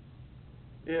 And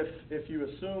if you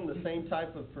assume the same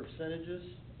type of percentages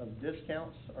of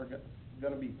discounts are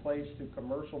going to be placed to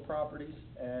commercial properties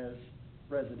as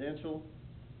residential,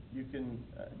 you can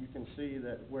see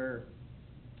that where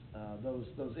those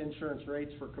insurance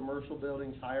rates for commercial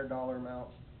buildings, higher dollar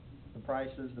amounts, the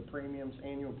prices, the premiums,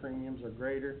 annual premiums are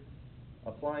greater.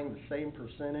 Applying the same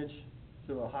percentage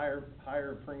to a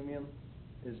higher premium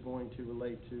is going to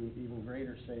relate to even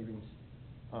greater savings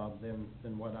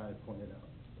than what I had pointed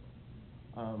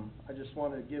out. I just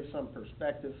wanted to give some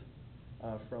perspective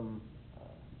from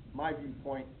my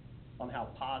viewpoint on how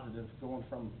positive going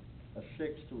from a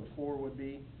 6 to a 4 would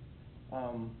be.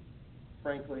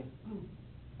 Frankly,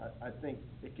 I think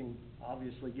it can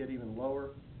obviously get even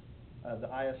lower, the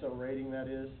ISO rating that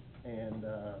is, and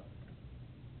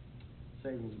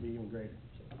savings will be even greater.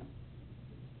 So.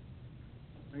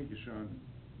 Thank you, Sean.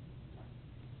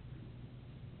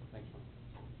 Thanks,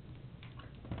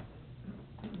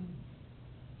 Sean.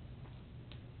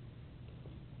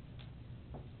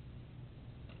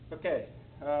 Okay,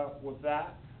 with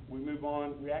that, we move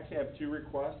on. We actually have two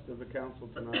requests of the council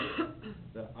tonight.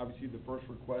 Obviously, the first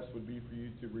request would be for you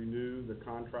to renew the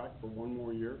contract for one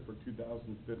more year for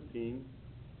 2015.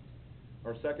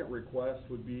 Our second request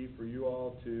would be for you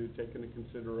all to take into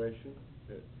consideration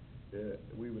that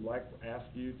we would like to ask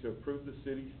you to approve the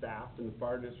city staff and the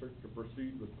fire district to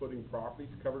proceed with putting properties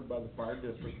covered by the fire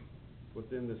district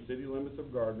within the city limits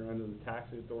of Gardner under the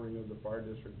taxing authority of the fire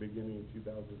district beginning in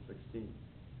 2016.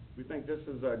 We think this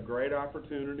is a great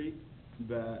opportunity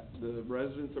that the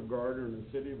residents of Gardner and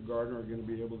the city of Gardner are going to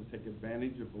be able to take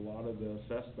advantage of a lot of the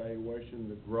assessed valuation,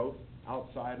 the growth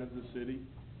outside of the city.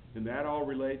 And that all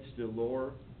relates to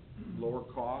lower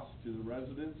costs to the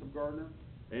residents of Gardner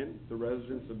and the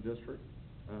residents of district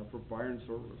for fire and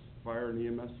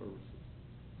EMS services.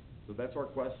 So that's our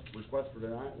request for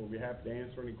tonight. We'll be happy to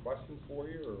answer any questions for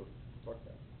you or talk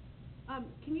about it.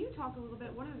 Can you talk a little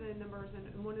bit, one of the numbers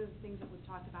and one of the things that we've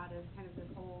talked about is kind of this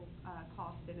whole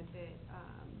cost benefit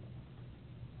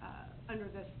under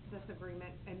this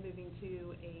agreement and moving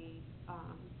to a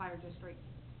fire district,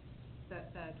 the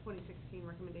 2016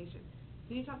 recommendation.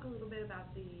 Can you talk a little bit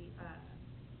about the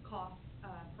cost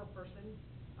per person?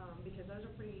 Because those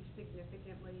are pretty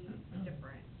significantly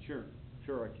different. Sure,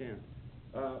 I can.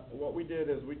 What we did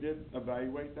is we did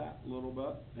evaluate that a little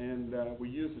bit, and we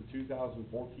used the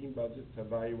 2014 budget to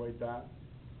evaluate that.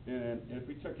 And if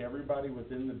we took everybody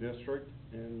within the district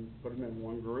and put them in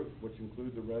one group, which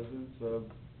include the residents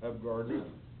of Gardner,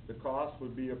 the cost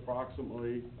would be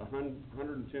approximately $110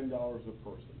 a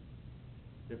person.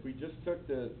 If we just took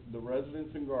the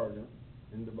residents in Gardner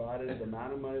and divided the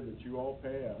amount of money that you all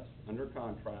pay us under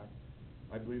contract,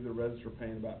 I believe the residents are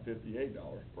paying about $58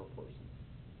 per person,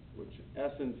 which in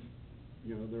essence,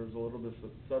 you know, there's a little bit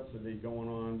of subsidy going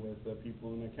on with the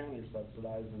people in the county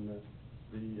subsidizing the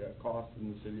cost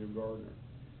in the city of Gardner.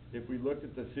 If we looked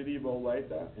at the city of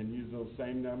Olathe and use those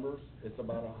same numbers, it's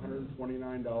about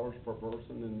 $129 per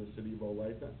person in the city of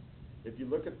Olathe. If you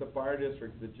look at the fire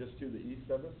district that's just to the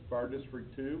east of us, Fire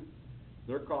District 2,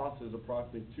 their cost is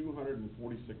approximately $246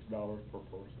 per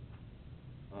person.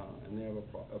 And they have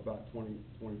about 20,000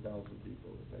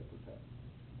 people that they protect.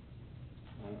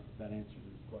 If that answers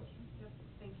your question. Yep,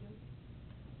 thank you.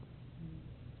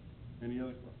 Any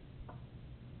other questions?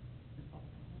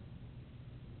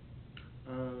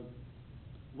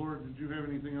 Laura, did you have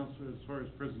anything else as far as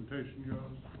presentation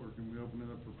goes, or can we open it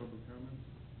up for public comments?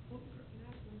 Well, can I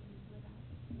ask one thing for that?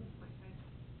 Okay.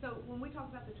 So when we talk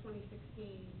about the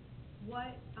 2016,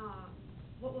 what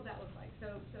will that look like?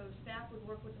 So staff would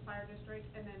work with the fire district,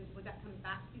 and then would that come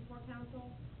back before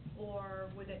council,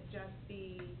 or would it just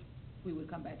be? We would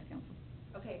come back to council.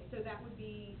 Okay, so that would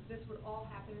be, this would all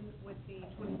happen with the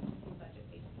 2016 budget,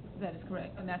 basically? That is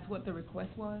correct, and that's what the request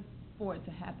was, for it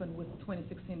to happen with the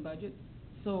 2016 budget.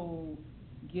 So,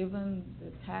 given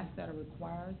the tasks that are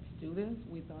required to do this,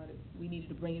 we thought we needed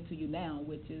to bring it to you now,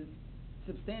 which is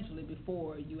substantially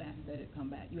before you asked that it come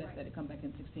back. You asked that it come back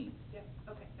in 16. Yep,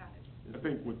 okay, got it. I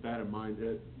think with that in mind,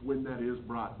 when that is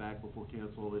brought back before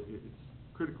council, it's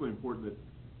critically important that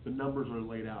the numbers are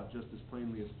laid out just as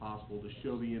plainly as possible to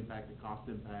show the impact, the cost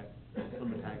impact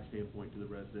from a tax standpoint to the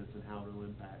residents and how it'll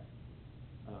impact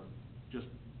just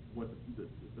what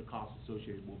the cost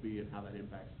associated will be and how that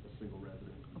impacts a single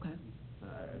resident. Okay.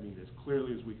 I mean, as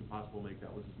clearly as we could possibly make,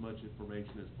 that was as much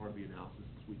information as part of the analysis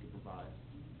as we could provide,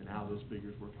 and how those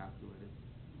figures were calculated.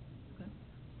 Okay.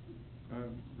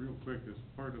 Real quick, as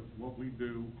part of what we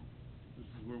do, this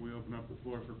is where we open up the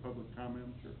floor for public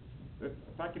comments. Sure.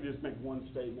 If I could just make one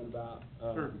statement about,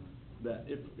 Certainly. that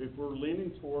if we're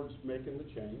leaning towards making the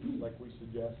change, like we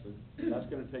suggested, that's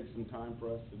gonna take some time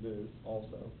for us to do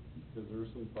also, because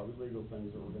there's some probably legal things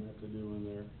that we're gonna have to do in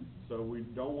there. So we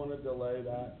don't wanna delay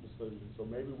that decision, so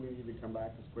maybe we need to come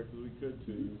back as quick as we could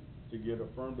to get a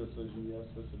firm decision, yes,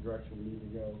 this is the direction we need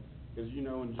to go. Because you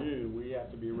know, in June, we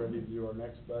have to be ready to do our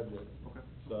next budget. Okay.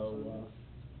 So,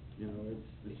 you know,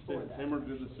 it's hammered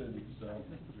to the city, so.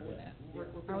 Before that. We're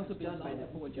Ours will be done by long then.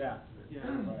 before June. Yeah,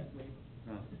 Yeah. right.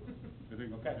 I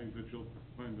think Okay. that you'll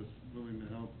find us willing to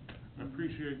help. I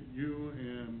appreciate you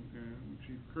and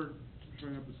Chief Kirk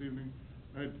showing up this evening.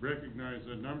 I recognize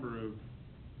a number of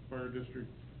Fire District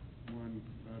 1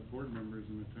 board members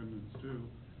in attendance too.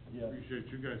 Yes. Appreciate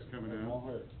you guys coming It out. won't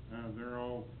hurt. They're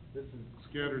all This is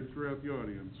scattered throughout the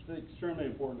audience. it's extremely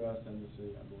important to us and the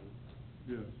city, I believe.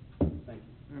 Yes. Thank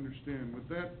you. I understand. With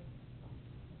that,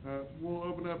 we'll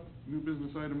open up new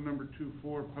business item number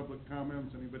 2-4, public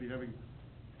comments. Anybody having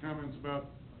comments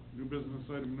about new business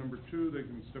item number 2, they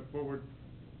can step forward,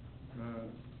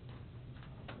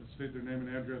 state their name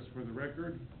and address for the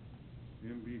record,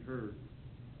 and be heard.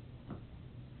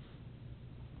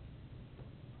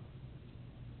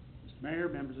 Mr. Mayor,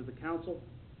 members of the council,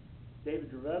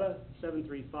 David Dravetta,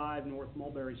 735 North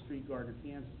Mulberry Street, Gardner,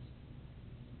 Kansas.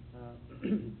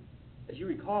 As you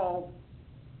recall,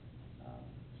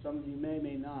 some of you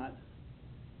may not,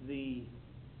 the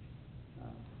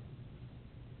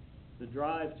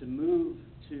drive to move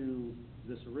to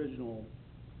this original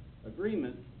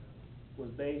agreement was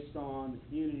based on the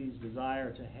community's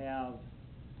desire to have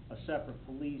a separate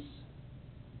police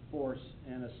force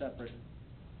and a separate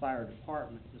fire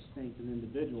department, distinct and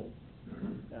individual.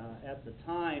 At the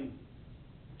time,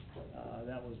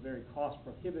 that was very cost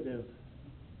prohibitive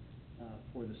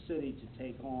for the city to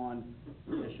take on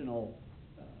additional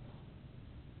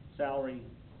salary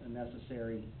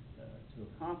necessary to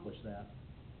accomplish that.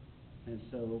 And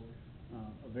so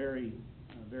a very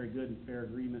good and fair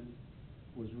agreement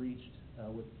was reached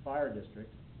with the fire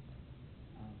district.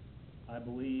 I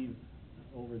believe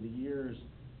over the years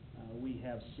we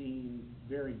have seen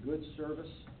very good service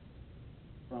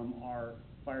from our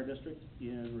fire district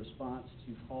in response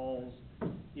to calls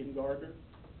in Gardner.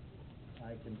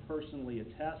 I can personally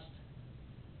attest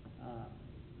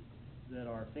that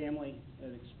our family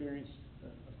had experienced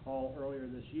a call earlier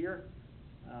this year,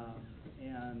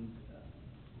 and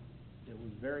it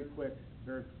was very quick,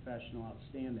 very professional,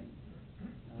 outstanding.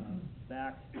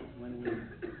 Back when we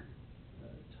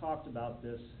talked about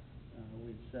this,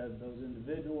 we'd said those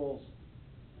individuals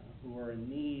who are in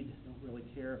need don't really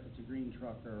care if it's a green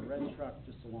truck or a red truck,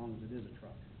 just so long as it is a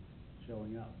truck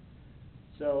showing up.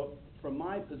 So from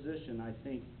my position, I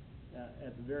think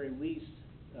at the very least,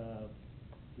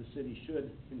 the city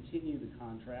should continue the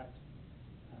contract,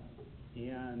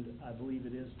 and I believe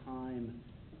it is time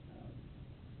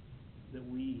that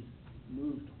we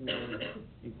move toward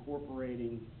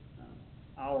incorporating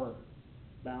our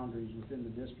boundaries within the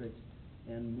district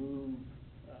and move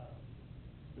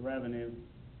the revenue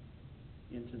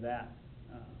into that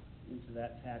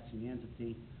taxing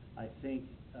entity. I think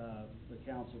the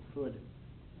council could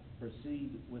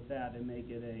proceed with that and make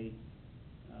it a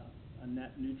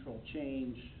net neutral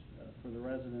change for the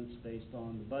residents based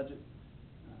on the budget.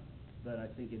 But I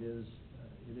think it is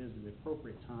the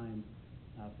appropriate time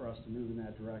for us to move in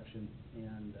that direction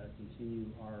and continue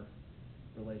our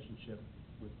relationship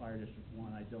with Fire District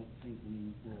 1. I don't think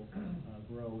we will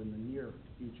grow in the near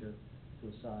future to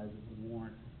a size that would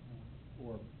warrant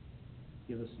or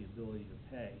give us the ability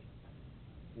to pay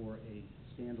for a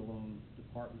standalone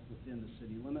department within the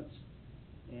city limits.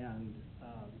 And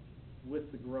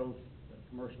with the growth,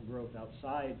 commercial growth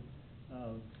outside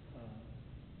of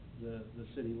the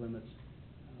city limits,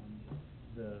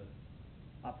 the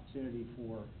opportunity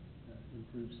for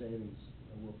improved savings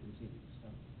will continue. So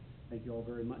thank you all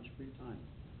very much for your time.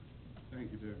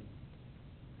 Thank you, David.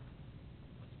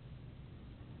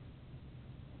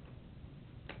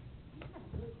 I have a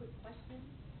really quick question.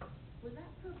 Was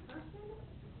that per person?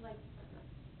 Like,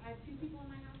 I have 2 people in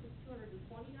my house, it's $220,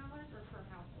 or per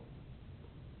household?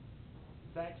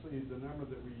 It's actually, the number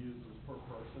that we use is per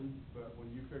person, but when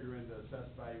you figure in the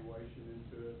assessed valuation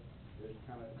into it, it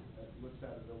kind of looks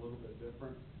at it a little bit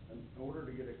different. In order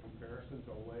to get a comparison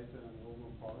to Olathe and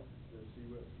Overland Park, to see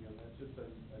what, that's just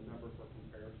a number for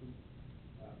comparison.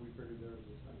 We figured there was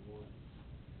the same one.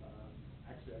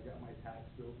 Actually, I got my tax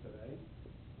bill today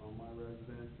on my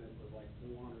residence, and it was like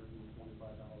 $425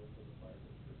 for the fire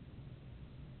district.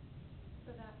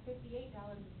 So that $58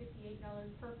 is $58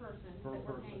 per person Per that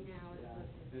we're person, paying now is yeah.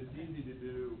 the. And it's easy to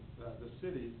do, the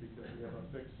cities, because we have a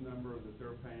fixed number that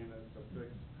they're paying us, a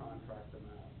fixed contract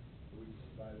amount. So we just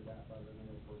divided that by the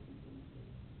number of persons in the city.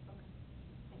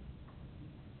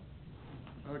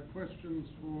 Questions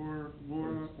for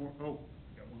Laura, or, oh,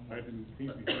 I didn't see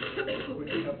you.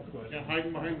 Yeah,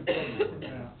 hiding behind the phone.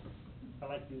 Yeah, I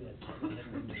like to do that. Do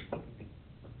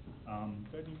I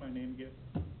need my name again?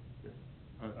 Yes.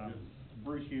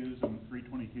 Bruce Hughes, I'm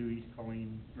 322 East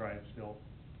Colleen Drive, still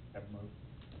haven't moved.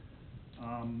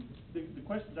 The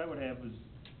questions I would have is,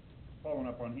 following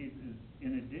up on Heath, is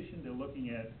in addition to looking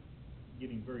at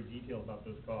getting very detailed about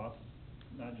those costs,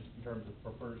 not just in terms of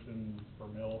per person, per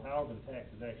mill, however the tax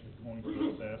is actually going to be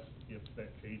assessed if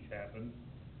that change happens,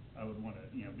 I would want to,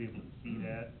 be able to see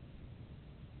that.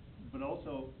 But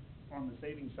also, on the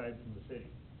savings side from the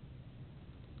city,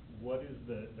 what is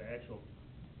the actual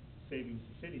savings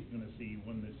the city's gonna see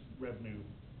when this revenue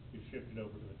is shifted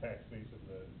over to the tax base of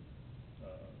the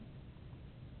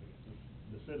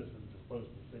citizens as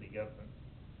opposed to the city government?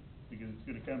 Because it's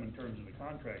gonna come in terms of the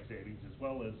contract savings, as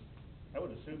well as, I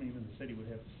would assume even the city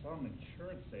would have some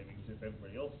insurance savings if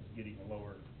everybody else is getting a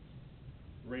lower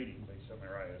rating based on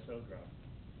their ISO drop.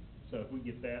 So if we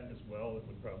get that as well, it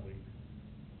would probably,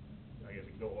 I guess,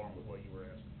 it'd go along with what you were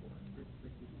asking for.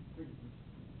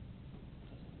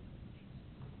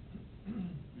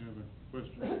 You have a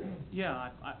question?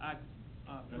 Yeah,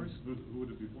 Bruce. Who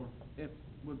would it be for? It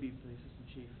would be for the assistant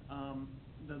chief.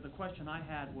 The question I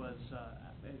had was,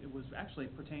 it was actually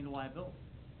pertaining to liability.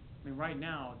 I mean, right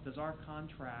now, does our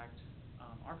contract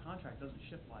doesn't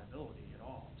shift liability at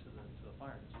all to the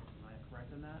fire district, am I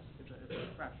correct in that? It's a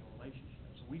contractual relationship,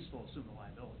 so we still assume the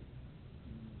liability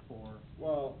for.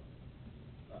 Well,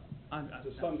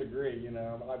 to some degree,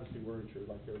 obviously we're insured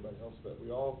like everybody else, but we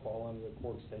all fall under the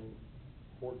Courts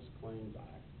Claims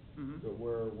Act. Mm-hmm. So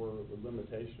we're a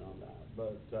limitation on that.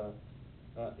 But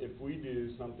if we do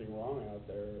something wrong out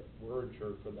there, we're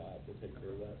insured for that, to take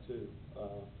care of that too.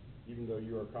 Even though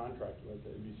you are contracted with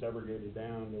it, it'd be segregated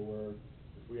down to where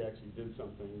if we actually did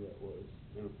something that was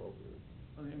inappropriate.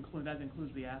 Well, that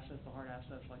includes the assets, the hard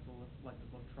assets, like the lift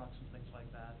trucks and things like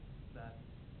that,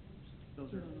 those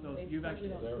you've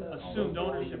actually assumed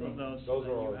ownership of those, so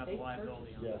that you have the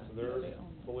liability on that. Yeah, so they're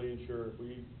fully insured. If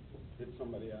we hit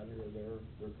somebody out here,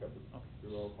 they're covered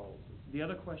through our policies. The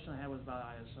other question I had was about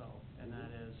ISO, and that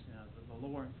is, the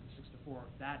lowering from 6 to 4,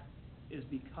 that is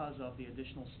because of the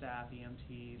additional staff,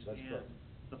 EMTs, That's and correct.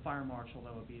 the fire marshal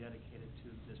that would be dedicated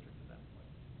to the district at that point.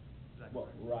 Is that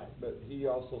Well, correct? right, but he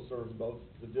also serves both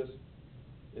if the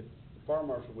fire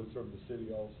marshal would serve the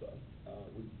city also.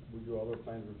 We do other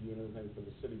plans review and everything for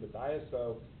the city, but the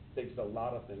ISO takes a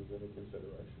lot of things into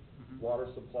consideration. Mm-hmm. Water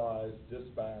supplies,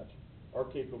 dispatch, our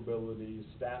capabilities,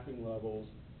 staffing levels,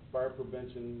 fire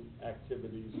prevention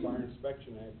activities, fire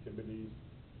inspection activities,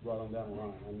 right on down the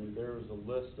line. I mean, there's a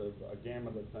list of, a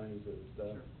gamut of things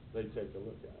that Sure. they take a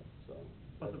look at, so.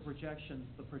 But the projections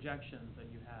that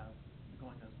you have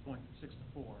going from 6 to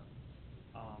 4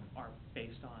 are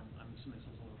based on, I'm assuming,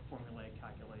 some sort of formulaic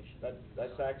calculation.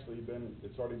 That's actually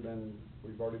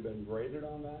we've already been graded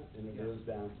on that, and it is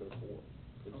down to 4.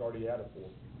 It's already at a 4.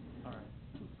 All right.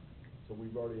 So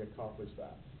we've already accomplished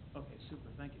that. Okay, super,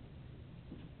 thank you.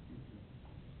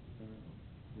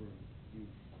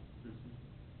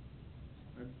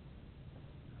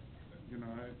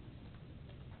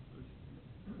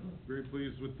 I'm very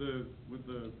pleased with the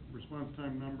response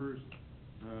time numbers.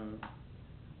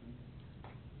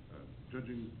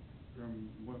 Judging from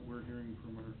what we're hearing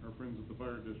from our friends at the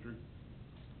fire district,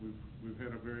 we've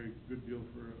had a very good deal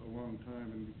for a long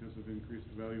time, and because of increased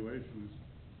evaluations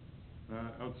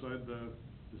outside the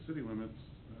city limits,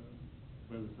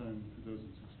 by the time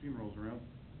 2016 rolls around,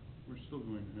 we're still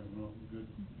going to have an awful good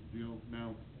deal.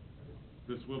 Now,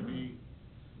 this will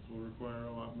require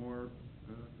a lot more,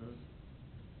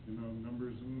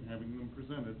 numbers and having them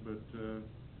presented, but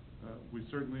we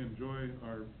certainly enjoy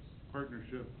our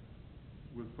partnership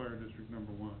with Fire District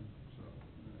Number 1.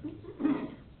 So,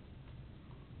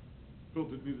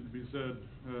 felt it needed to be said,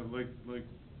 like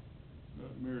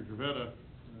Mayor Dravetta,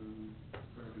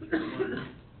 Fire District 1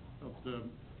 helped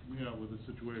me out with a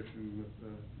situation with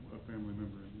a family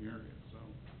member in the area. So,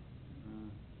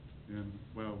 and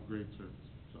wow, great service.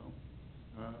 So,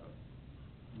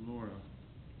 Laura,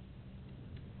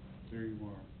 there you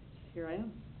are. Here I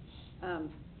am.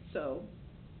 So,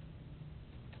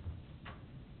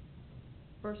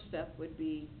 first step would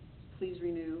be, please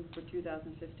renew for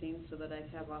 2015 so that I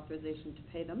have authorization to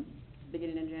pay them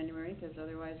beginning in January, because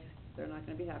otherwise they're not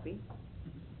gonna be happy.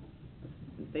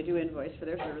 They do invoice for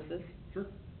their services. Sure.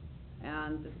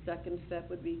 And the second step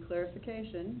would be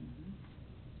clarification.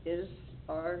 Is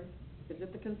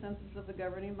it the consensus of the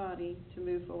governing body to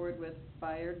move forward with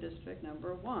fire district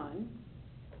number 1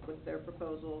 with their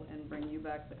proposal and bring you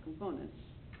back the components?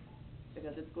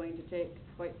 Because it's going to take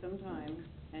quite some time,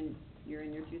 and you're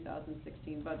in your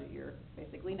 2016 budget year,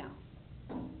 basically now.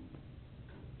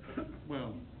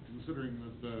 Well, considering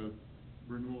that the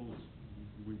renewals,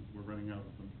 we're running out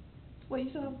of them. Well, you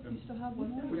still have one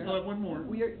more We year. still have one more.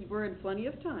 We're in plenty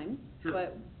of time. Sure.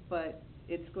 But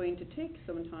it's going to take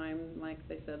some time, like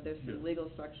they said, there's some Yes. legal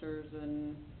structures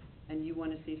and you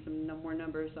wanna see some more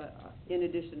numbers. In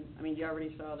addition, I mean, you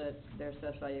already saw that their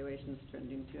assessed valuation's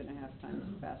trending 2.5 times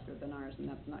faster than ours, and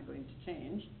that's not going to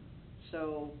change.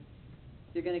 So,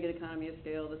 you're gonna get economy of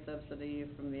scale, the subsidy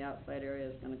from the outside area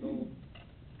is gonna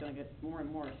get more and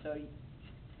more, so it's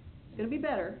gonna be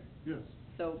better. Yes.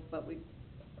 So, but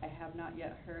I have not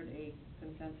yet heard a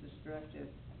consensus directive.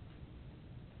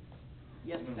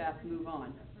 Yes, No. staff, move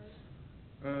on.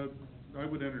 I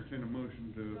would entertain a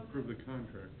motion to approve the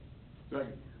contract.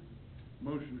 Second.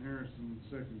 Motion Harrison,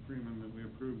 second Freeman, that we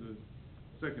approve the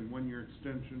second one-year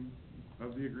extension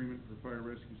of the agreement for fire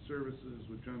rescue services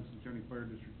with Johnson County Fire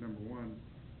District Number 1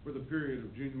 for the period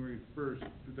of January 1st,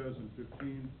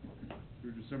 2015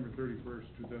 through December 31st,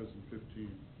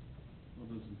 2015. All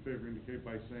those in favor indicate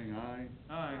by saying aye.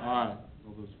 Aye.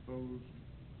 All those opposed?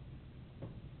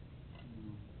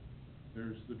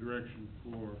 There's the direction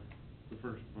for the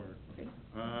first part. Okay.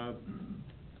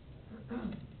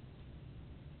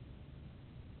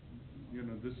 You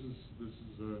know, this is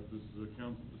a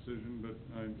council decision, but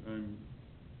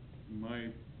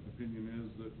my opinion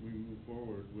is that we move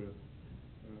forward with,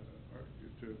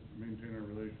 to maintain our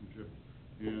relationship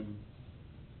and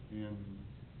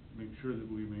make sure that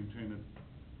we maintain it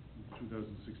in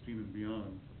 2016 and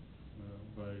beyond,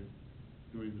 by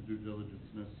doing the due diligence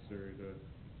necessary to,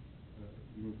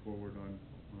 move forward on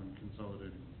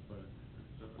consolidating the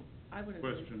I would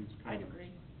agree. questions, I'd comments.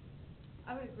 agree.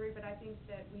 I would agree, but I think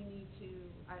that we need to,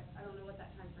 I don't know what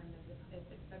that timeframe is, if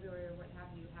it's February or what have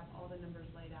you, have all the numbers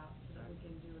laid out so that we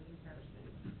can do a comparison.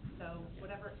 So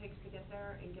whatever it takes to get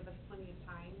there and give us plenty of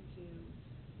time to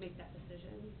make that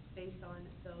decision based on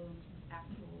those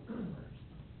actual numbers.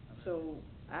 So,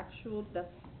 let's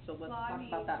Well, talk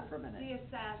about that for a minute. The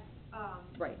assess,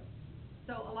 Right.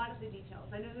 so a lot of the details,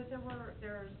 I know that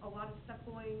there's a lot of stuff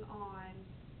going on,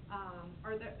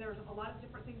 there's a lot of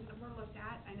different things that were looked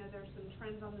at. I know there's some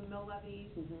trends on the mill levies,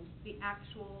 Mhm. the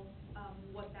actual,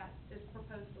 what that is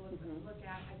proposed to Mhm. look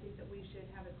at. I think that we should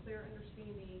have a clear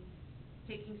understanding,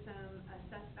 taking some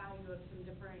assessed value of some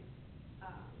different,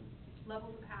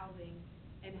 levels of housing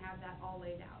and have that all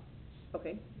laid out.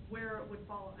 Okay. Where it would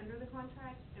fall under the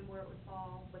contract and where it would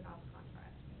fall without the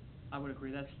contract. I would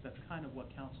agree, that's kind of what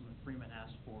Councilman Freeman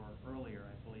asked for earlier,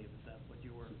 I believe, is that what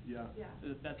you were? Yeah. Yeah.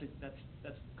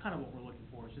 That's kind of what we're looking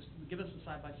for, is just give us a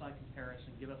side-by-side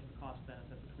comparison, give us the cost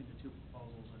benefit between the two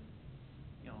proposals, and,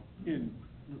 you know. And,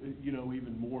 you know,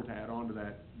 even more to add on to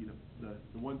that, you know,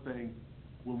 the one thing,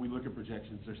 when we look at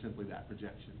projections, they're simply that,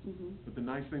 projections. Mhm. But the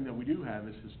nice thing that we do have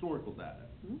is historical data.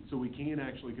 Mhm. So we can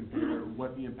actually compare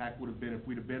what the impact would have been if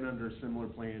we'd have been under a similar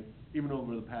plan, even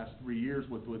over the past 3 years,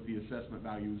 what the assessment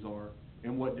values are,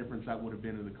 and what difference that would have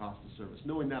been in the cost of service.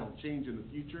 Knowing that'll change in the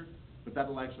future, but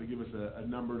that'll actually give us a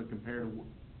number to compare to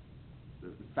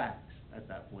the facts at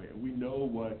that point. And we know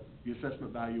what the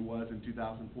assessment value was in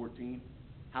 2014.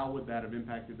 How would that have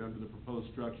impacted under the proposed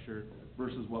structure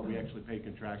versus what we actually pay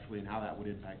contractually, and how that would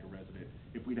impact a resident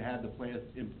if we'd had the plan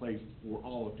in place for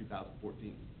all of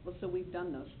 2014? Well, so we've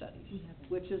done those studies, We haven't.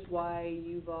 which is why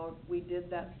we did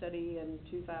that study in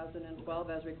 2012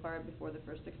 as required before the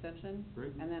first extension.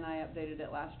 Great. And then I updated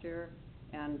it last year,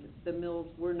 and the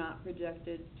mills were not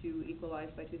projected to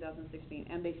equalize by 2016,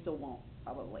 and they still won't,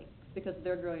 probably, because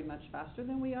they're growing much faster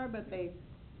than we are, but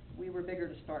we were bigger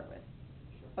to start with.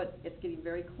 But it's getting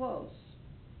very close.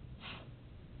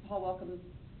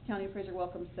 County Appraiser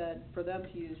Welcome said for them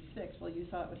to use 6, well, you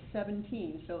saw it was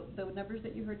 17, so the numbers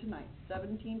that you heard tonight,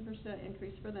 17%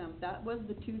 increase for them, that was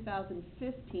the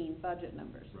 2015 budget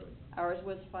numbers. Right. Ours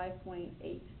was 5.8,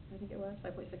 I think it was,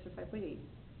 5.6 or 5.8.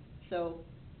 So,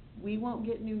 we won't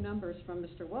get new numbers from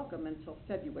Mr. Welcome until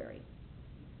February.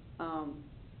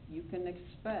 You can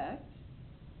expect,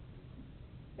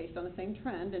 based on the same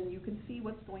trend, and you can see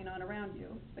what's going on around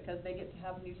you, because they get to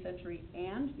have New Century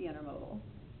and the intermodal.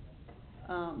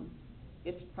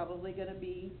 It's probably gonna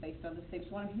be based on the same, so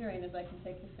what I'm hearing is I can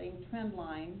take the same trend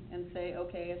line and say,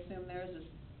 okay, assume theirs is,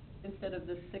 instead of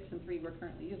the 6 and 3 we're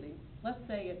currently using, let's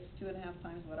say it's 2.5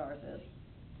 times what ours is.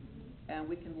 and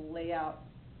we can lay out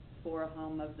for a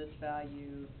home of this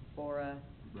value, for a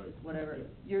Right. whatever.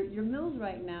 Your mills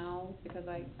right now, because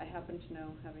I happen to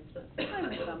know, having spent some time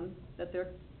with them, that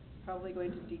they're probably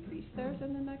going to decrease theirs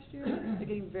in the next year. They're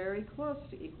getting very close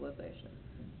to equalization.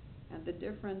 And the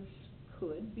difference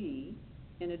could be,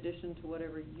 in addition to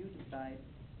whatever you decide,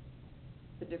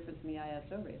 the difference in the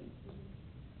ISO rating.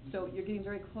 So you're getting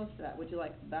very close to that. Would you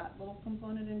like that little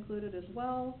component included as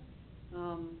well?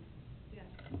 Yes.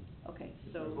 Okay,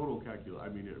 It's so. a total I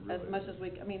mean, it really. As much as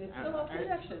we, I mean, it's still all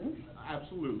projections.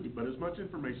 Absolutely, but as much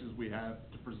information as we have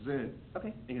to present.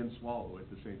 Okay. And swallow at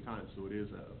the same time, so it is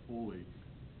a fully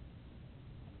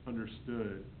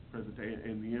understood presentation,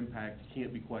 and the impact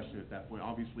can't be questioned at that point.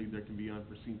 Obviously, there can be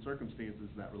unforeseen circumstances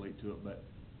that relate to it, but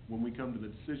when we come to the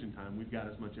decision time, we've got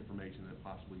as much information that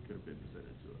possibly could have been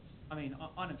presented to us. I mean,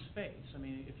 on its face, I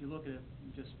mean, if you look at it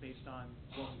just based on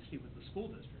what we see with the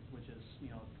school district, which is,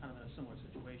 kind of in a similar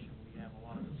situation, we have a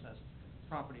lot of assessed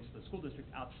properties for the school district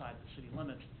outside the city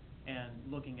limits, and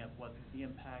looking at what the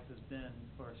impact has been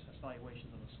for assessed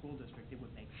valuations on the school district, it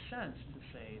would make sense to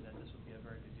say that this would be a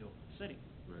very good deal for the city.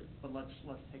 Right. But let's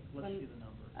see the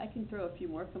number. I can throw a few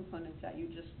more components at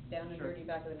you, just down and Sure. dirty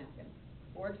back of the napkin.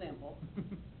 For example,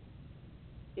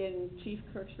 in Chief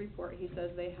Kirk's report, he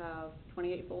says they have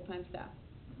 28 full-time staff.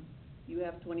 You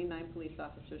have 29 police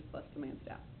officers plus command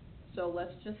staff. So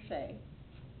let's just say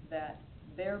that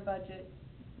their budget,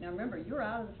 now remember, you're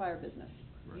out of the fire business.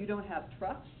 Right. You don't have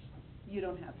trucks, you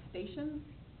don't have stations,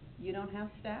 you don't have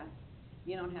staff,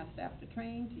 you don't have staff to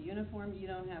train, to uniform, you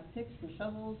don't have picks and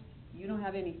shovels, you don't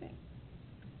have anything.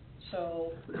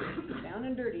 So, down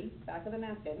and dirty, back of the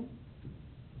napkin,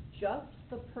 just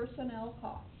the personnel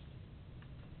cost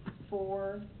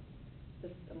for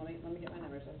this, let me get my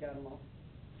numbers, I've got them all.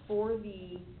 For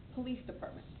the police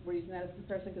department, we're using that as a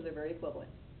comparison because they're very equivalent.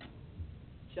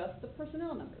 Just the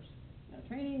personnel numbers, no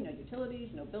training, no utilities,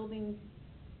 no buildings,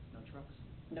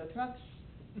 no trucks,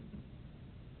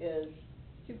 is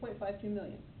 2.52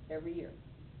 million every year.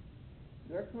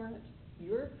 Your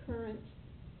current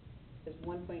is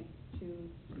 1.25.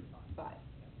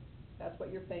 That's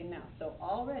what you're paying now. So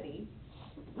already,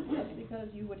 just because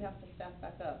you would have to staff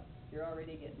back up, you're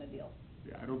already getting a deal.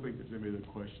 Yeah, I don't think there's any that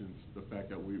questions the fact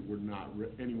that we're not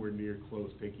anywhere near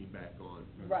close taking back on.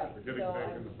 Right, We're getting so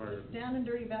back in the fire. down and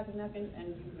dirty back of the napkin,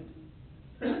 and you would,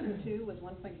 Precinct 2 was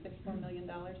 $1.64 million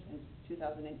in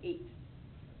 2008.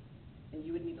 And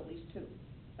you would need at least 2.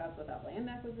 That's without land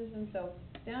acquisition, so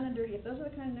down and dirty, if those are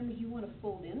the kind of numbers you want to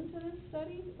fold into this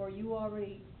study, or you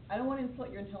already, I don't want to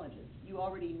insult your intelligence, you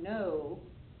already know,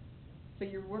 so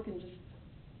you're working just,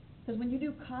 because when you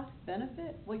do cost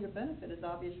benefit, well, your benefit is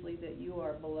obviously that you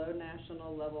are below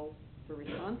national level for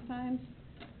response times.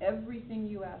 Everything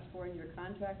you asked for in your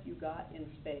contract, you got in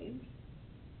spades.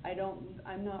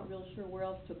 I'm not real sure where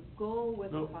else to go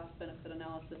with the cost benefit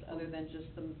analysis other than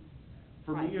just the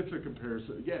For price. me, it's a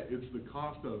comparison. Yeah, it's the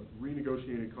cost of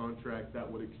renegotiating a contract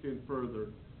that would extend further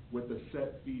with a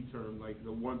set fee term, like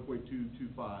the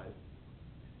 1.225,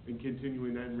 and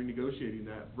continuing that and renegotiating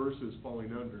that versus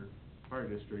falling under fire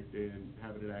district and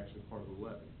having it actually part of the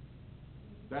levy.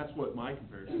 That's what my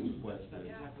comparison request is.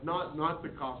 Not the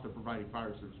cost of providing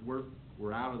fire service.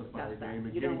 We're out of the fire game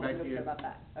and You don't getting back want in. to about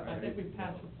that. Okay. I think we've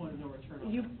passed the point of no return on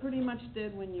You that. pretty much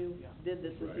did when you did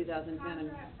this in Right. 2010. and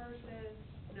Contract versus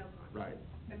no contract. Right.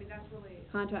 I mean, that's really.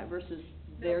 Contract versus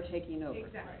they're taking over.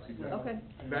 Exactly. Okay.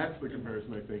 That's the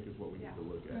comparison I think is what we need to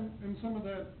look at. And some of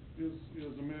that is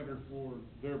a matter for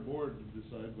their board to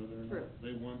decide whether or True. not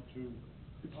they want to.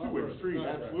 It's two-way street,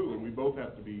 absolutely, and we both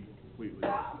have to be completely.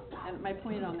 And my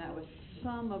point on that was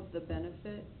some of the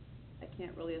benefit, I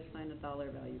can't really assign a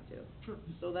dollar value to. Sure.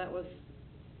 So that was,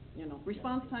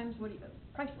 response times,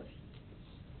 priceless.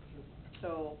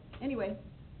 So, anyway,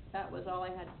 that was all I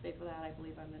had to say for that. I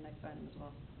believe I'm the next item as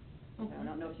well. Okay. I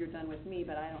don't know if you're done with me,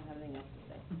 but I don't have anything else to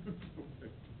say.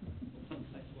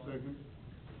 Second.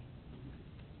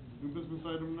 New business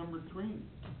item number 3.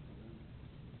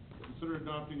 Consider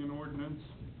adopting an ordinance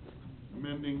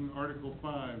amending Article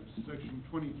 5, Section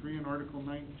 23, and Article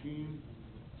 19,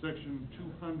 Section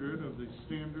 200 of the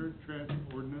Standard Traffic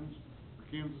Ordinance for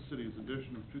Kansas City's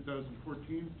edition of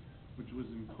 2014, which was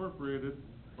incorporated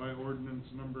by ordinance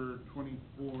number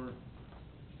 2460.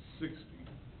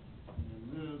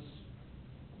 And this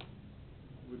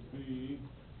would be,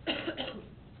 she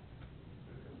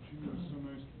was so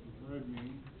nice to provide me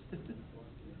a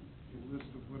list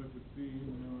of what it would be,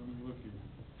 and now I'm looking.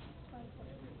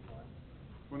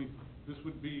 This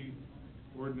would be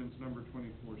ordinance number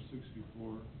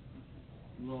 2464.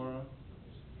 Laura?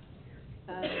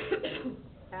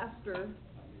 After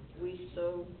we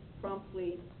so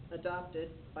promptly adopted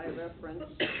by reference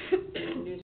in the new